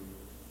into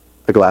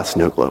a glass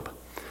snow globe.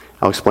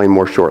 I'll explain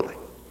more shortly.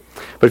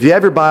 But if you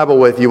have your Bible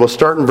with you, we'll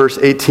start in verse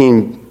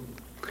 18,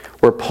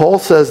 where Paul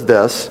says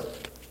this.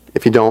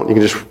 If you don't, you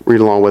can just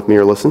read along with me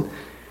or listen.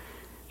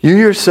 You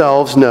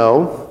yourselves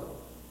know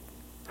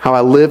how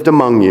I lived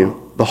among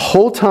you the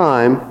whole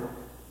time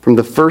from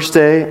the first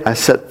day I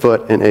set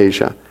foot in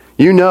Asia.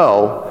 You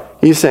know,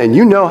 he's saying,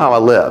 you know how I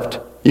lived.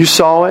 You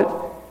saw it.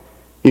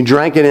 You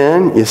drank it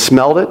in. You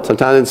smelled it.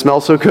 Sometimes it didn't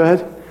smell so good.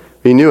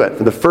 But you knew it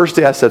from the first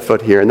day I set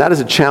foot here. And that is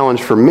a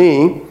challenge for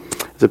me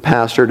as a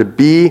pastor to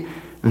be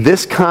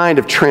this kind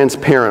of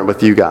transparent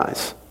with you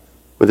guys,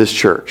 with this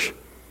church.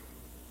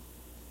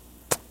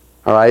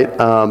 All right?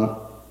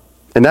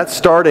 And that's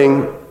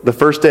starting the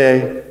first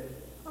day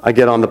I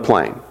get on the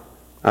plane.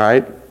 All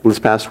right? This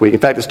past week. In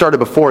fact, it started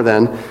before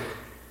then.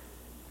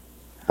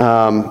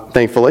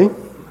 Thankfully,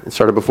 it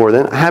started before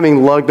then.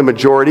 Having lugged a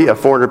majority of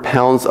 400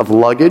 pounds of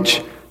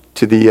luggage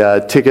to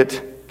the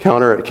ticket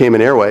counter at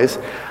Cayman Airways,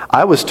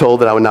 I was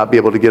told that I would not be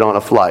able to get on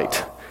a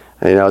flight.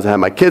 And, I had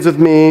my kids with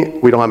me.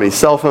 We don't have any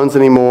cell phones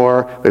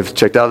anymore. We've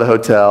checked out of the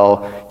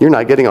hotel. You're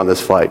not getting on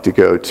this flight to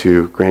go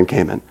to Grand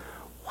Cayman.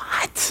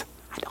 What?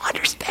 I don't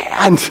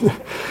understand.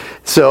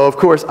 So, of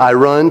course, I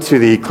run to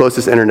the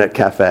closest internet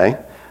cafe,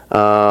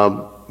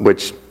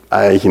 which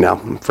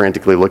I'm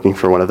frantically looking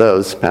for one of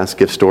those past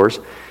gift stores.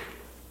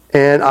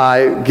 And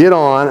I get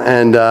on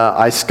and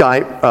I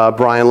Skype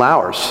Brian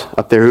Lowers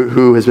up there,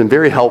 who has been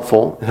very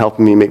helpful in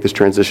helping me make this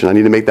transition. I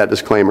need to make that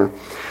disclaimer.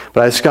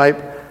 But I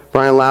Skype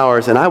Brian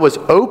Lowers, and I was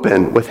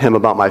open with him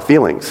about my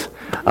feelings.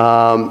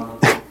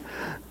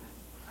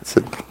 I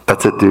said,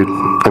 that's it, dude.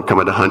 I'm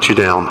coming to hunt you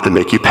down and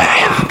make you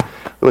pay.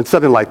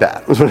 Something like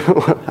that was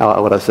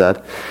what I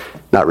said.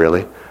 Not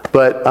really.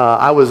 But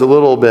I was a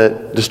little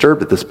bit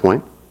disturbed at this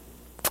point.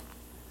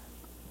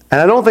 And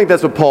I don't think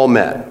that's what Paul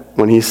meant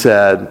when he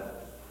said,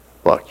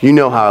 look, you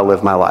know how I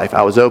live my life.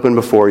 I was open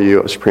before you.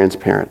 I was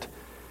transparent.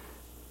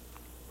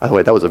 By the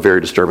way, that was a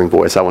very disturbing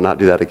voice. I will not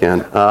do that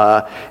again.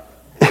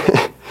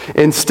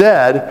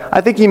 Instead,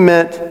 I think he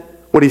meant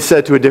what he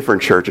said to a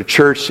different church, a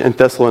church in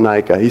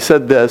Thessalonica. He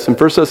said this in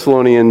 1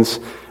 Thessalonians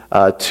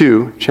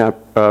 2,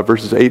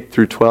 verses 8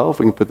 through 12.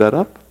 We can put that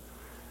up.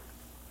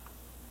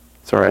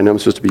 Sorry, I know I'm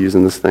supposed to be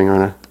using this thing,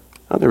 aren't I?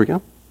 Oh, there we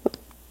go.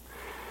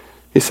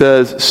 He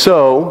says,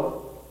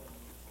 so,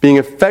 being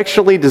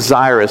affectionately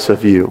desirous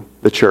of you,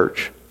 the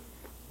church,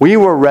 we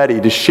were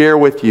ready to share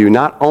with you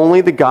not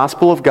only the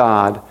gospel of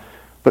God,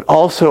 but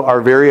also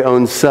our very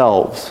own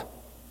selves,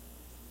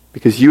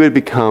 because you had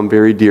become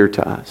very dear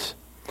to us.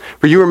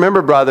 For you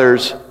remember,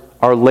 brothers,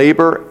 our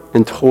labor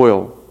and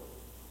toil.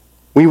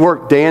 We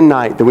work day and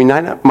night that we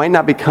might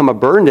not become a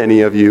burden to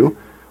any of you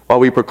while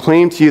we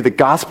proclaim to you the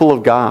gospel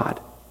of God.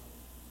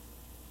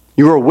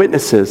 You are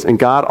witnesses, and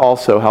God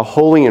also, how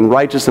holy and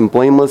righteous and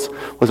blameless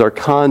was our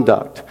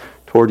conduct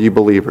toward you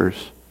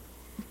believers.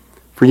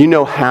 For you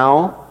know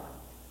how,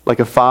 like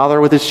a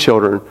father with his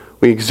children,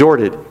 we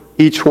exhorted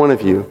each one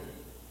of you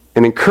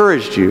and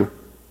encouraged you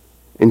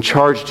and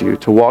charged you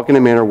to walk in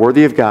a manner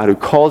worthy of God who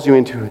calls you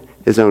into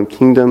his own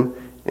kingdom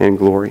and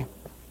glory.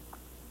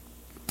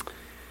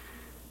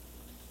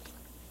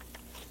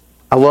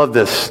 I love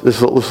this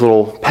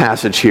little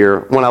passage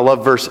here. When I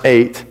love verse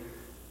 8,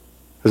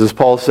 as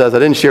Paul says, I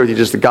didn't share with you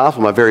just the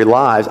gospel, my very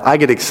lives. I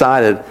get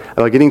excited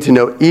about getting to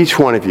know each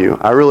one of you.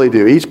 I really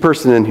do. Each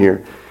person in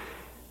here.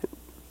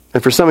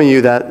 And for some of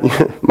you,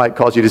 that might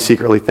cause you to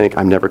secretly think,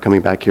 I'm never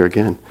coming back here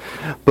again.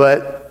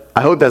 But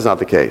I hope that's not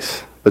the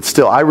case. But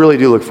still, I really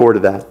do look forward to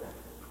that.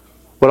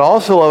 What I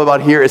also love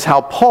about here is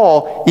how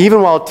Paul,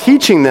 even while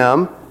teaching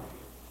them,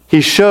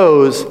 he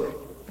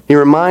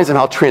reminds them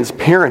how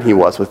transparent he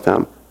was with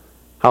them.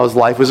 How his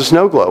life was a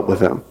snow globe with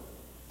them.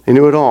 He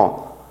knew it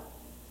all.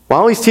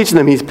 While he's teaching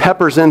them, he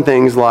peppers in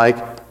things like,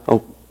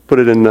 I'll put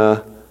it in,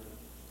 you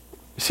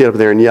see it up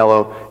there in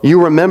yellow.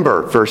 You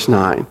remember, verse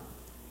 9.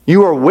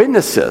 You are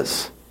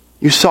witnesses.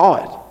 You saw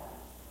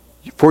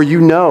it. For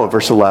you know,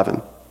 verse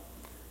 11.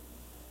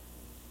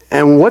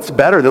 And what's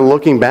better than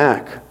looking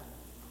back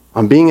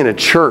on being in a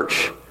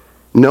church,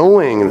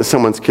 knowing that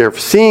someone's cared,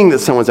 seeing that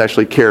someone's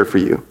actually cared for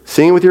you,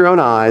 seeing it with your own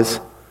eyes,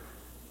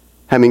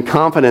 having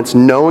confidence,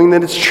 knowing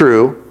that it's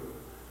true,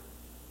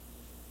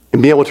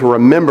 and be able to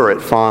remember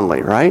it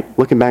fondly, right?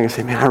 Looking back and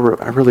saying, man,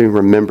 I really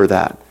remember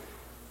that.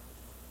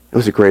 It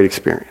was a great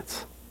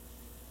experience.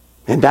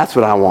 And that's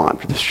what I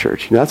want for this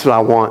church. That's what I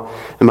want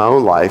in my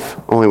own life,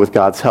 only with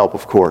God's help,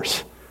 of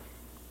course.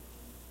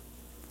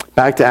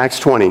 Back to Acts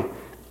 20,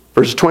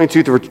 verses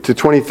 22 to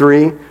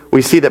 23,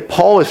 we see that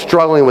Paul is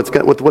struggling with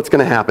what's going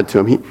to happen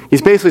to him.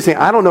 He's basically saying,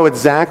 I don't know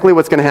exactly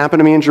what's going to happen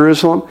to me in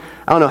Jerusalem.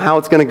 I don't know how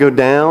it's going to go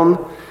down.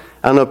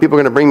 I don't know if people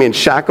are going to bring me in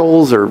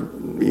shackles or,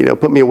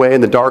 put me away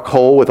in the dark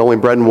hole with only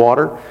bread and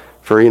water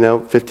for,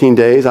 15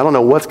 days. I don't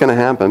know what's going to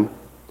happen.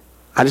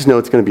 I just know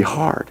it's going to be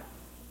hard.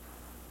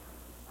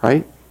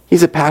 Right?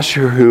 He's a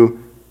pastor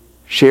who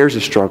shares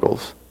his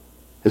struggles,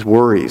 his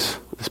worries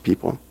with his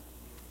people.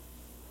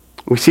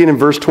 We see it in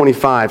verse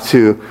 25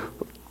 too.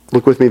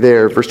 Look with me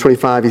there. Verse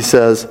 25, he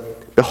says,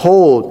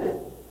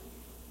 Behold,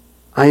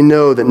 I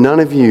know that none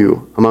of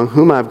you among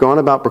whom I have gone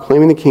about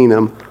proclaiming the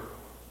kingdom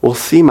will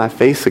see my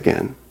face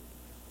again.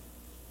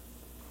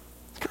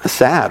 It's kind of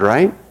sad,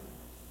 right?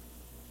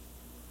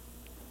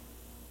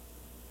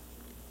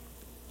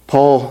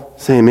 Paul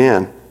saying,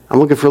 man, I'm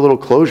looking for a little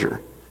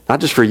closure.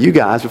 Not just for you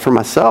guys, but for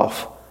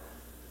myself.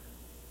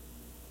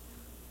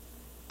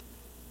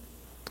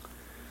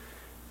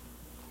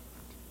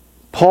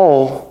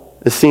 Paul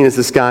is seen as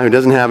this guy who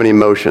doesn't have any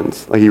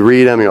emotions. Like you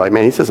read him, and you're like,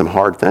 man, he says some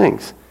hard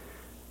things.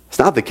 It's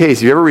not the case.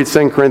 If you ever read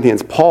 2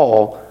 Corinthians,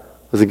 Paul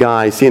was a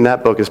guy, you see in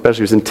that book especially,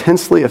 who was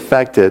intensely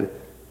affected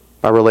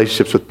by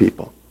relationships with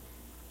people.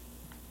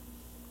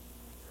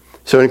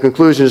 So in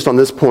conclusion, just on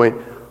this point,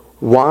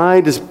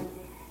 why does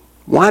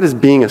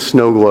being a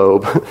snow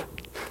globe,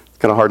 it's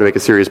kind of hard to make a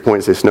serious point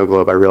and say snow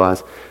globe, I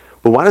realize,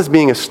 but why does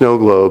being a snow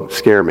globe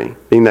scare me?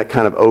 Being that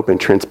kind of open,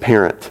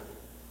 transparent,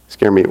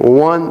 scare me? Well,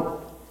 one,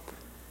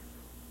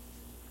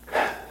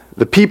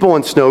 the people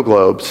in snow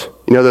globes,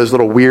 those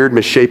little weird,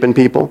 misshapen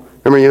people?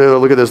 Remember, you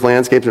look at those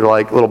landscapes, they're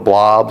like little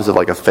blobs of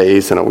like a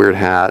face and a weird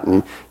hat,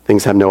 and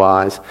things have no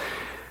eyes.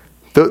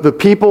 The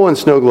people in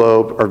snow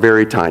globe are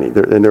very tiny,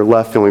 and they're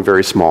left feeling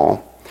very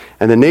small.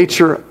 And the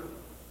nature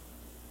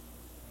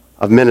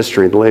of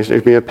ministry, the nature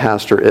of being a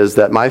pastor, is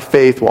that my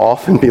faith will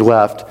often be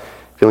left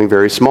feeling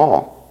very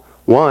small.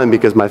 One,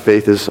 because my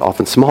faith is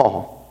often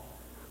small,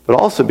 but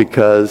also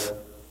because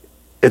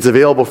it's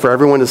available for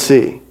everyone to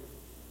see,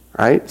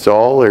 right? So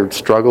all their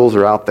struggles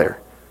are out there.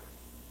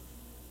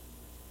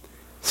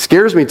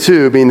 Scares me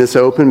too, being this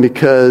open,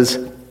 because,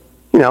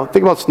 think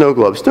about snow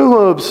globes. Snow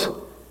globes,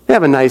 they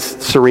have a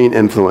nice, serene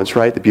influence,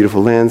 right? The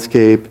beautiful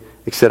landscape,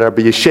 etc.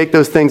 But you shake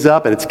those things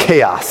up and it's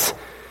chaos.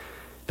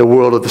 The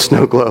world of the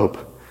snow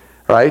globe,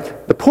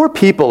 right? The poor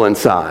people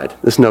inside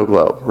the snow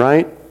globe,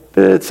 right?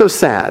 It's so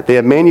sad. They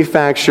have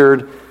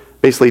manufactured,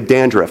 basically,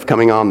 dandruff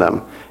coming on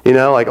them,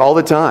 like all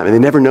the time. And they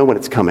never know when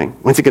it's coming.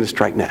 When's it going to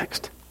strike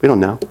next? We don't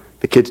know.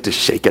 The kids just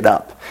shake it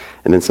up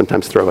and then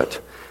sometimes throw it.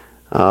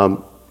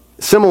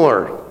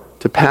 Similar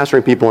to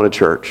pastoring people in a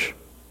church.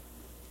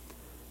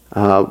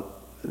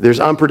 There's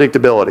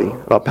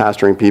unpredictability about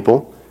pastoring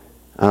people.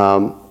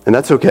 And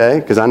that's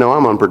okay, because I know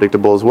I'm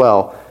unpredictable as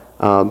well.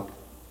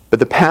 But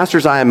the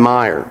pastors I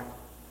admire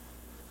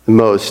the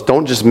most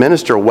don't just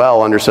minister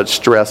well under such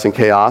stress and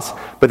chaos,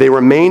 but they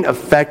remain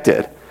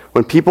effective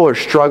when people are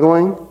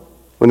struggling,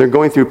 when they're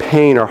going through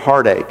pain or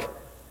heartache,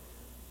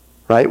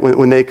 right?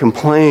 When they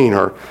complain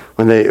or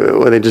when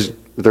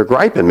they're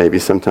griping maybe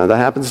sometimes. That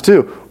happens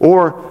too.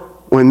 Or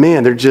when,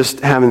 they're just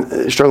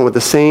struggling with the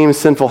same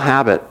sinful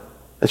habit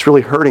that's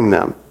really hurting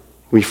them.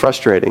 It can be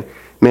frustrating.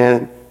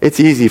 It's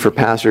easy for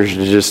pastors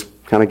to just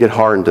kind of get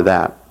hardened to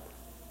that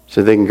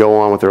so they can go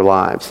on with their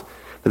lives.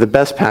 But the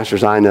best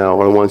pastors I know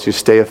are the ones who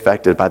stay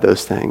affected by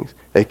those things.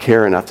 They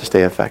care enough to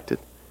stay affected.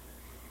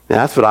 And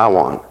that's what I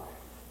want.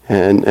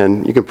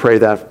 And you can pray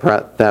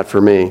that for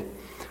me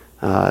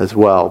as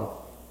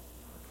well.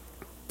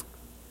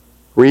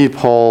 Read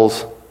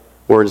Paul's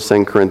words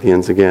in 2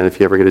 Corinthians again if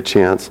you ever get a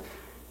chance.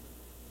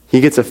 He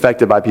gets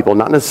affected by people,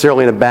 not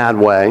necessarily in a bad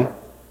way,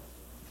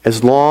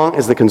 as long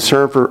as the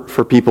concern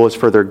for people is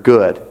for their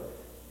good.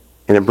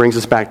 And it brings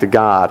us back to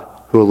God,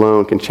 who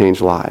alone can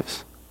change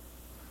lives.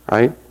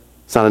 Right?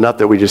 It's not enough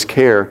that we just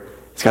care.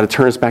 It's got to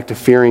turn us back to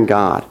fearing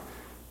God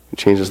and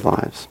changes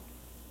lives.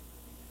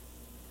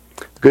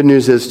 The good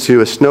news is,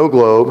 too, a snow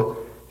globe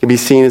can be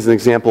seen as an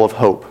example of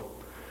hope.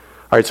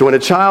 All right, so when a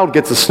child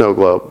gets a snow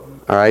globe,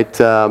 all right,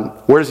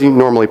 where does he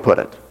normally put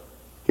it?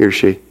 He or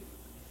she?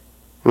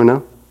 Anyone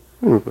know?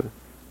 Where do we put it?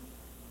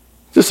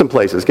 Just some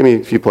places. Give me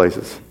a few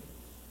places.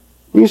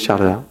 You can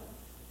shout it out.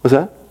 What's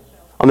that?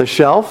 On the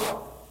shelf?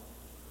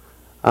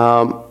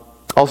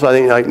 Also, I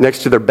think like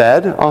next to their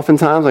bed,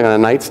 oftentimes, like on a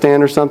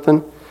nightstand or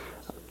something.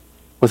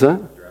 What's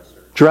that?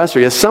 Dresser.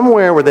 Yeah,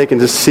 somewhere where they can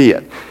just see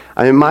it.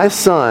 My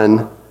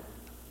son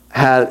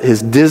had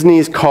his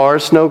Disney's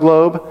Cars snow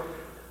globe,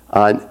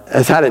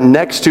 has had it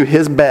next to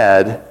his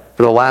bed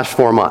for the last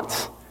 4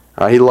 months.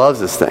 He loves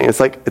this thing. It's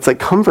like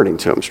comforting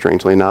to him,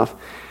 strangely enough.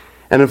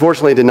 And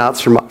unfortunately, it did not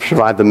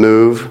survive the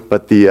move,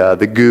 but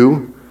the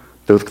goo,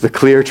 the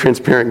clear,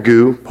 transparent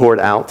goo poured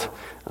out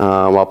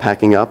while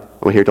packing up.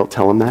 Well, here, don't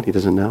tell him that. He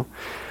doesn't know.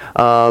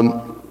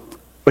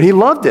 But he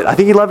loved it. I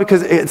think he loved it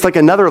because it's like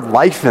another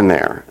life in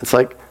there. It's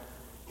like,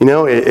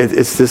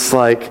 it's this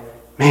like,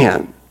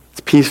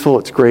 it's peaceful,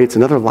 it's great, it's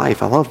another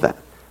life. I love that.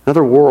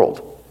 Another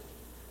world.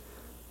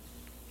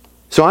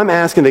 So I'm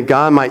asking that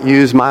God might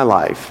use my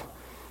life,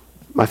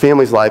 my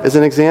family's life, as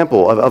an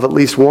example of at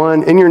least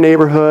one in your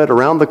neighborhood,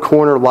 around the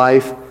corner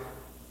life,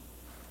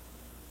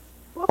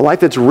 a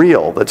life that's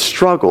real, that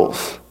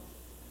struggles,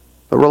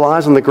 but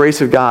relies on the grace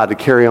of God to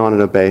carry on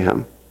and obey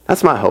Him.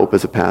 That's my hope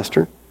as a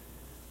pastor.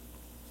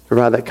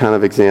 Provide that kind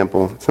of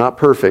example. It's not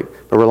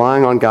perfect, but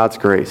relying on God's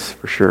grace,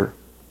 for sure.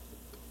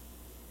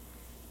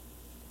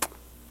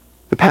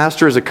 The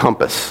pastor is a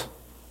compass.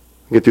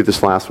 I'll get through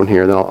this last one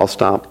here, then I'll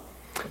stop.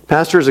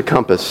 Pastor is a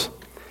compass.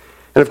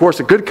 And of course,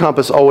 a good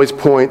compass always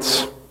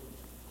points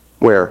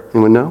where?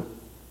 Anyone know?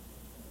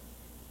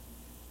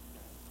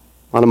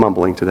 A lot of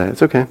mumbling today.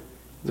 It's okay.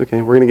 It's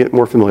okay. We're going to get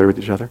more familiar with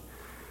each other.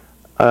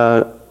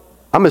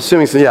 I'm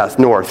assuming, so yes,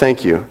 north.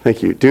 Thank you.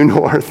 Thank you. Due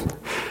north.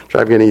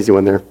 Try to get an easy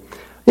one there.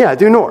 Yeah,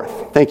 due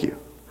north. Thank you.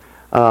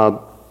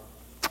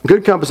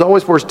 Good compass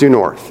always points due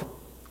north.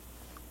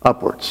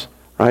 Upwards.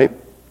 Right?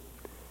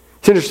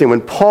 It's interesting.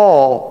 When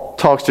Paul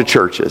talks to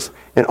churches,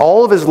 in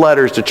all of his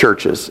letters to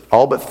churches,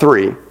 all but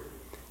 3,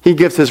 he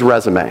gives his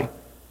resume.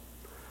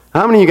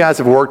 How many of you guys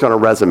have worked on a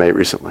resume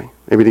recently?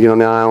 Maybe to get on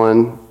the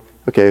island?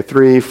 Okay,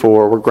 3,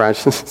 4. We're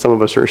graduates. Some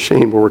of us are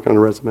ashamed we're working on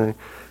a resume. Not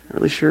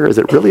really sure. Is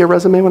it really a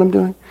resume what I'm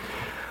doing?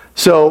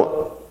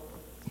 So,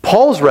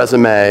 Paul's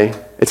resume,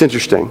 it's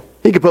interesting.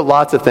 He could put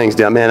lots of things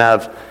down.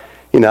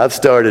 I've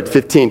started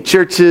 15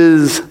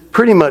 churches,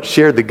 pretty much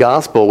shared the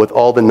gospel with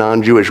all the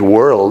non-Jewish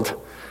world.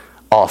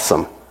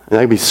 Awesome. And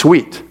that'd be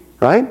sweet,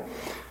 right?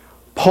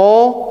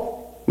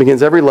 Paul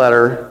begins every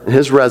letter in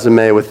his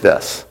resume with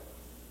this: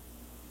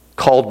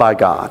 called by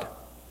God,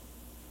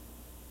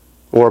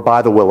 or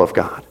by the will of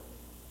God.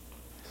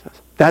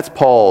 That's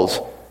Paul's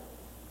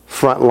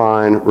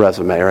frontline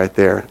resume right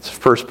there. It's the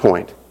first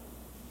point.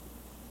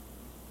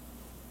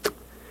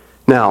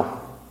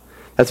 Now,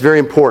 that's very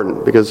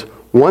important because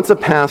once a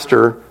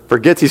pastor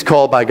forgets he's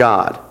called by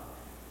God,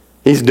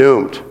 he's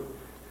doomed.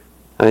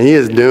 And he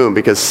is doomed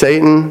because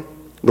Satan,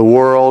 the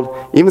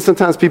world, even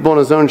sometimes people in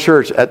his own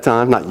church at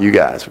times, not you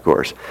guys, of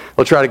course,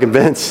 will try to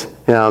convince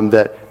him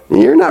that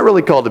you're not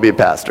really called to be a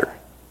pastor.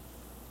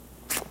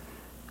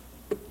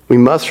 We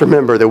must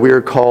remember that we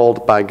are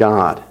called by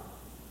God.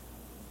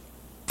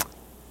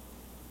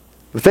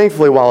 But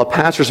thankfully, while a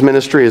pastor's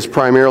ministry is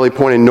primarily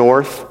pointing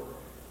north,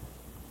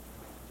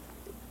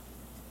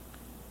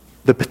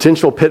 the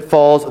potential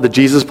pitfalls of the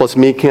Jesus plus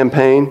me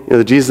campaign,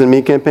 the Jesus and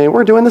me campaign.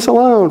 We're doing this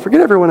alone.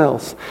 Forget everyone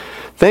else.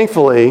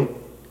 Thankfully,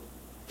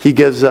 he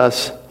gives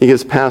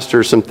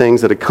pastors some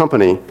things that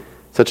accompany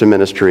such a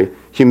ministry.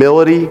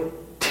 Humility,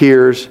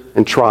 tears,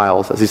 and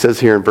trials, as he says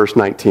here in verse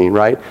 19,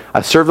 right?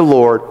 I serve the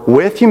Lord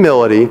with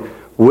humility,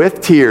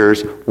 with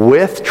tears,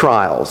 with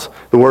trials.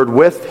 The word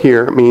with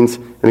here means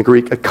in the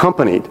Greek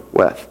accompanied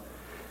with.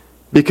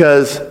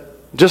 Because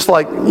just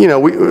like,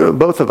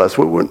 both of us,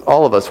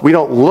 all of us, we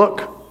don't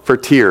look for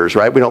tears,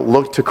 right? We don't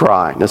look to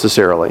cry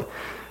necessarily.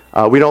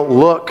 We don't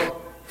look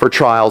for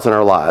trials in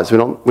our lives. We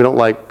don't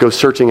like go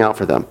searching out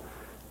for them,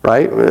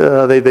 right?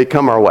 They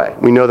come our way.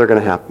 We know they're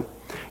going to happen.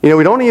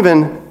 We're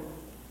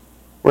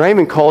not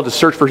even called to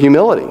search for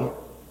humility.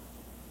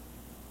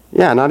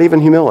 Yeah, not even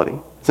humility.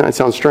 That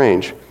sounds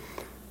strange.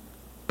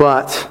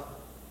 But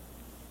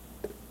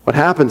what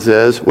happens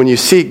is when you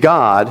seek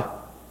God,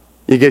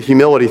 you get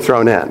humility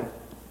thrown in.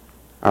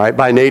 All right,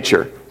 by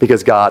nature,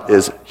 because God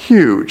is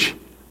huge.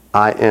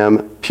 I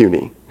am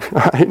puny.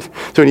 All right?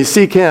 So when you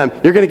seek him,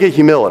 you're going to get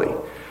humility.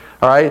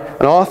 All right?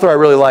 An author I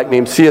really like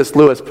named C.S.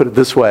 Lewis put it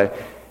this way.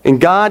 In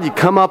God, you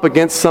come up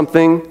against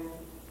something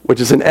which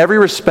is in every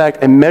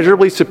respect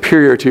immeasurably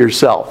superior to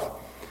yourself.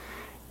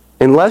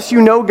 Unless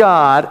you know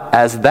God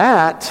as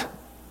that,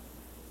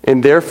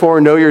 and therefore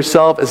know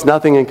yourself as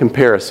nothing in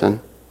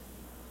comparison,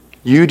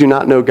 you do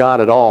not know God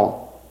at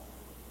all.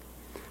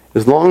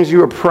 As long as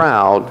you are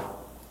proud,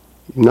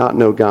 you do not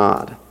know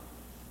God.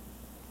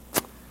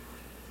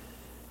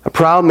 A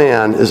proud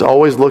man is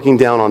always looking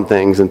down on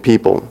things and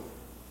people.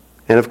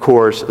 And of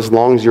course, as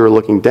long as you're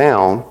looking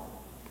down,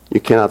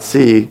 you cannot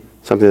see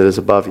something that is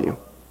above you.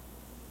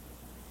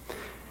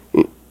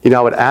 I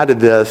would add to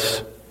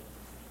this,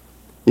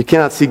 you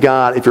cannot see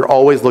God if you're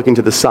always looking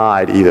to the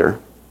side either.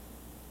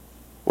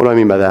 What do I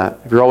mean by that?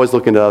 If you're always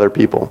looking to other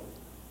people,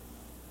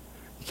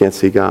 you can't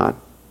see God.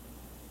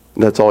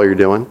 That's all you're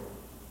doing.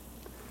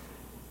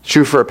 It's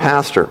true for a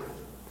pastor.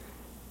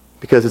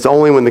 Because it's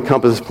only when the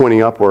compass is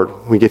pointing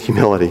upward we get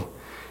humility.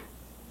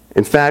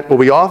 In fact, what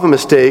we often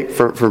mistake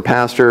for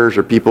pastors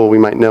or people we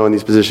might know in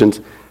these positions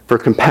for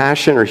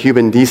compassion or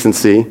human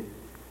decency,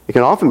 it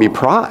can often be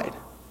pride.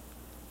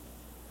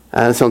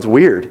 And it sounds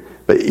weird,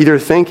 but either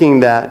thinking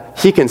that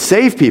he can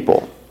save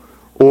people,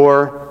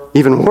 or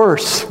even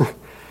worse,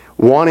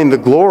 wanting the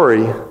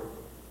glory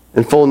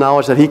and full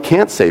knowledge that he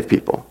can't save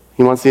people.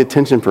 He wants the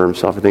attention for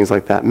himself or things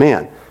like that.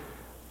 Man,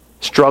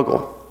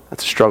 struggle.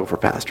 That's a struggle for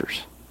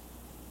pastors.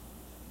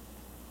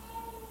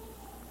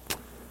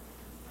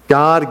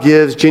 God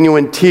gives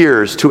genuine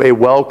tears to a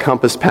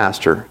well-compassed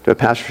pastor, to a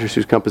pastor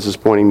whose compass is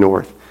pointing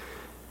north.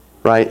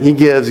 Right? He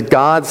gives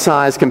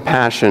God-sized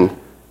compassion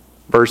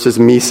versus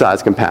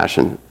me-sized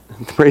compassion.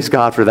 Praise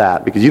God for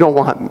that, because you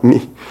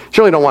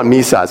surely don't want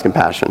me-sized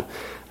compassion.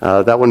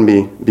 That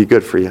wouldn't be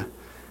good for you.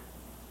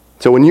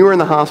 So when you were in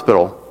the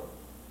hospital,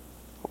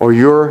 or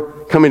you're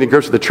coming to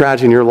grips with the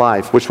tragedy in your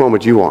life, which one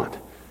would you want?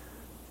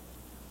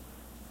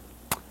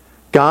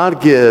 God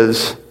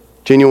gives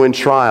genuine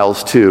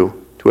trials to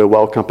a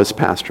well-compassed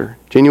pastor.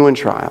 Genuine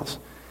trials.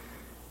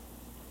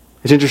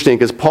 It's interesting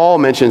because Paul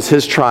mentions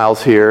his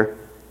trials here.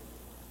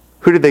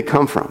 Who did they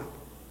come from?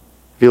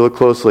 If you look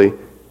closely in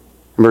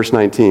verse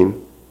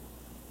 19,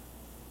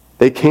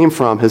 they came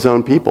from his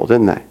own people,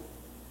 didn't they?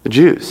 The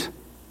Jews.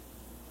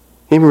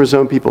 Came from his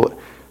own people.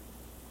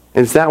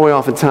 And it's that way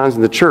oftentimes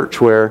in the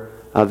church where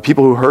the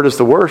people who hurt us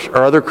the worst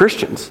are other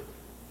Christians.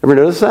 Ever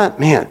notice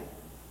that? Man,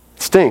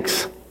 it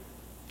stinks.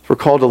 We're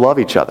called to love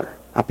each other,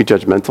 not be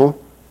judgmental,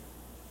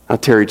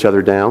 not tear each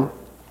other down.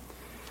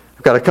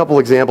 I've got a couple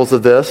examples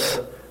of this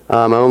in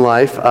my own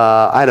life.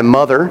 I had a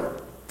mother.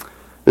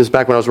 This is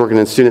back when I was working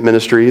in student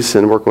ministries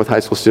and working with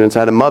high school students. I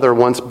had a mother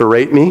once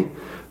berate me,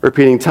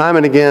 repeating time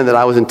and again that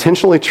I was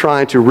intentionally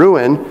trying to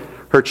ruin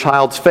her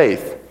child's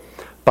faith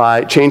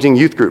by changing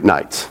youth group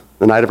nights,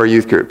 the night of our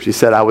youth group. She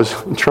said I was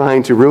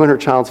trying to ruin her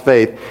child's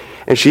faith,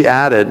 and she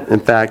added, in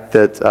fact,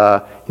 that,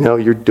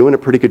 you're doing a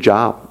pretty good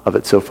job of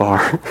it so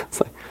far. It's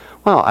like,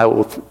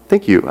 wow,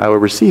 thank you. I will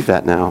receive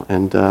that now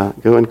and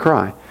go and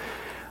cry.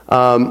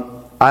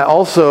 I've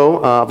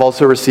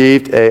also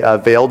received a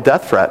veiled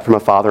death threat from a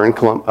father in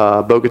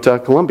Bogota,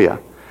 Colombia.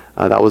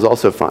 That was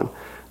also fun.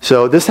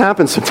 So this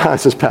happens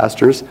sometimes as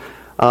pastors.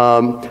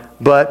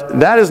 But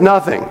that is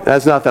nothing.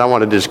 That's nothing. I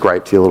want to just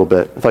gripe to you a little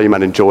bit. I thought you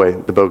might enjoy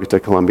the Bogota,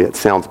 Colombia. It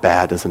sounds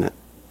bad, doesn't it?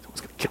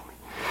 Someone's going to kill me.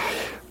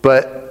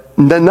 But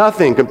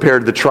nothing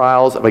compared to the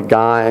trials of a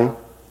guy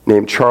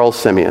named Charles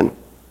Simeon.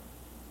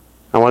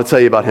 I want to tell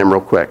you about him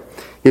real quick.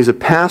 He was a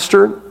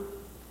pastor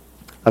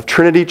of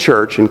Trinity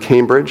Church in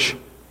Cambridge,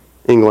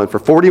 England, for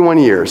 41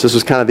 years. This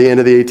was kind of the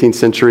end of the 18th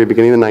century,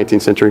 beginning of the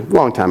 19th century, a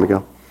long time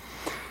ago.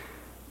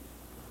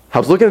 I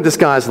was looking at this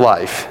guy's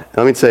life.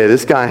 Let me tell you,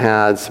 this guy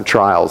had some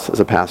trials as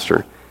a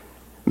pastor.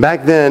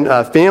 Back then,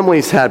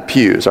 families had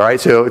pews, all right?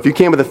 So if you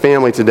came with a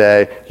family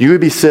today, you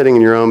would be sitting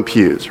in your own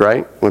pews,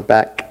 right? Went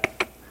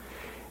back.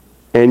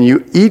 And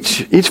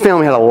each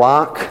family had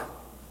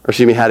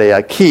had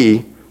a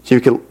key so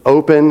you could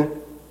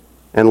open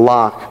and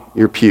lock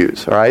your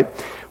pews, all right?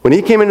 When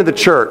he came into the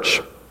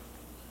church,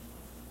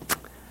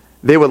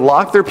 they would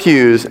lock their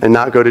pews and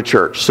not go to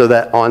church, so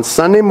that on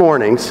Sunday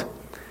mornings,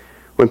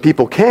 when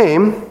people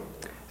came,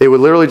 they would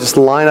literally just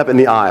line up in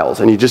the aisles,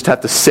 and you just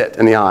have to sit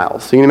in the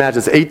aisles. So you can imagine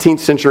it's 18th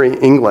century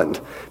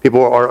England.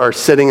 People are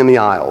sitting in the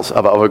aisles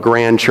of a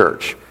grand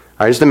church.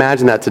 All right, just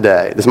imagine that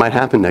today. This might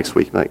happen next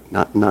week. Like,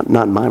 not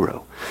in my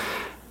row.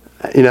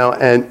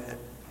 And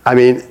I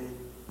mean,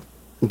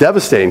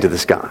 devastating to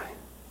this guy.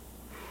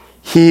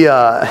 He,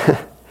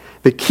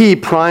 the key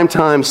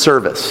primetime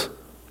service,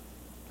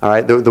 all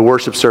right, the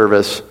worship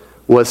service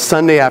was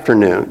Sunday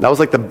afternoon. That was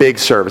like the big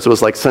service. It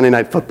was like Sunday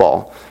Night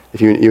Football,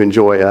 if you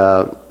enjoy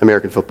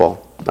American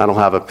football. I don't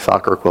have a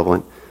soccer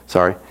equivalent,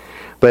 sorry.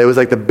 But it was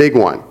like the big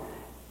one.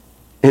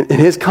 And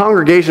his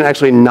congregation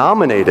actually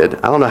nominated,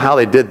 I don't know how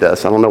they did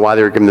this, I don't know why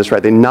they were given this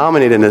right, they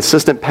nominated an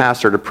assistant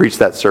pastor to preach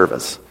that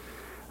service,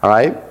 all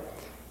right?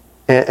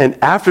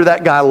 And after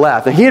that guy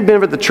left, and he had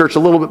been at the church a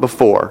little bit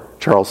before,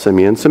 Charles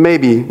Simeon, so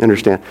maybe you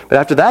understand. But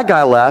after that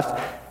guy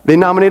left, they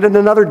nominated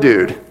another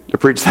dude to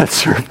preach that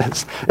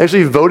service. They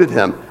actually voted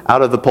him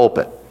out of the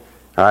pulpit,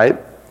 all right?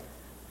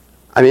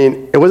 I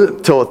mean, it wasn't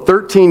until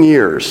 13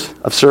 years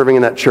of serving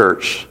in that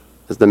church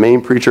as the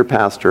main preacher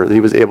pastor that he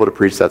was able to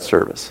preach that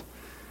service.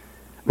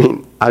 I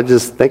mean, I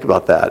just think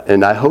about that,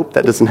 and I hope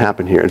that doesn't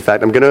happen here. In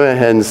fact, I'm going to go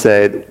ahead and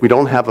say we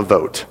don't have a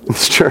vote in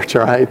this church,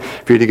 all right,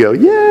 for you to go,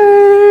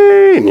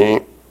 yay!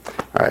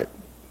 All right,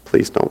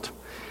 please don't.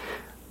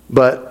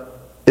 But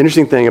the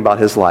interesting thing about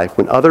his life,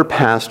 when other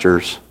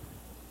pastors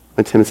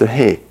went to him and said,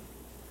 hey,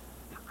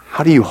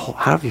 how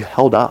have you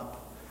held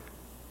up?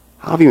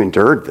 How have you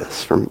endured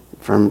this from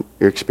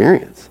your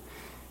experience?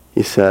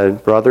 He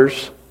said,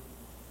 brothers,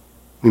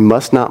 we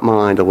must not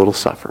mind a little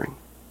suffering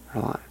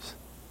in our lives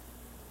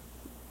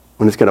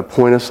when it's going to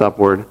point us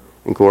upward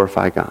and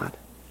glorify God.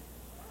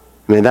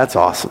 I mean, that's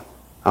awesome.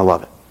 I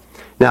love it.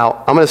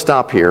 Now, I'm going to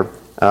stop here.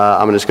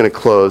 I'm just going to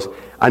close.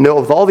 I know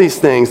with all these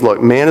things,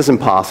 look, man is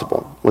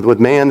impossible.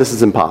 With man, this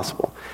is impossible.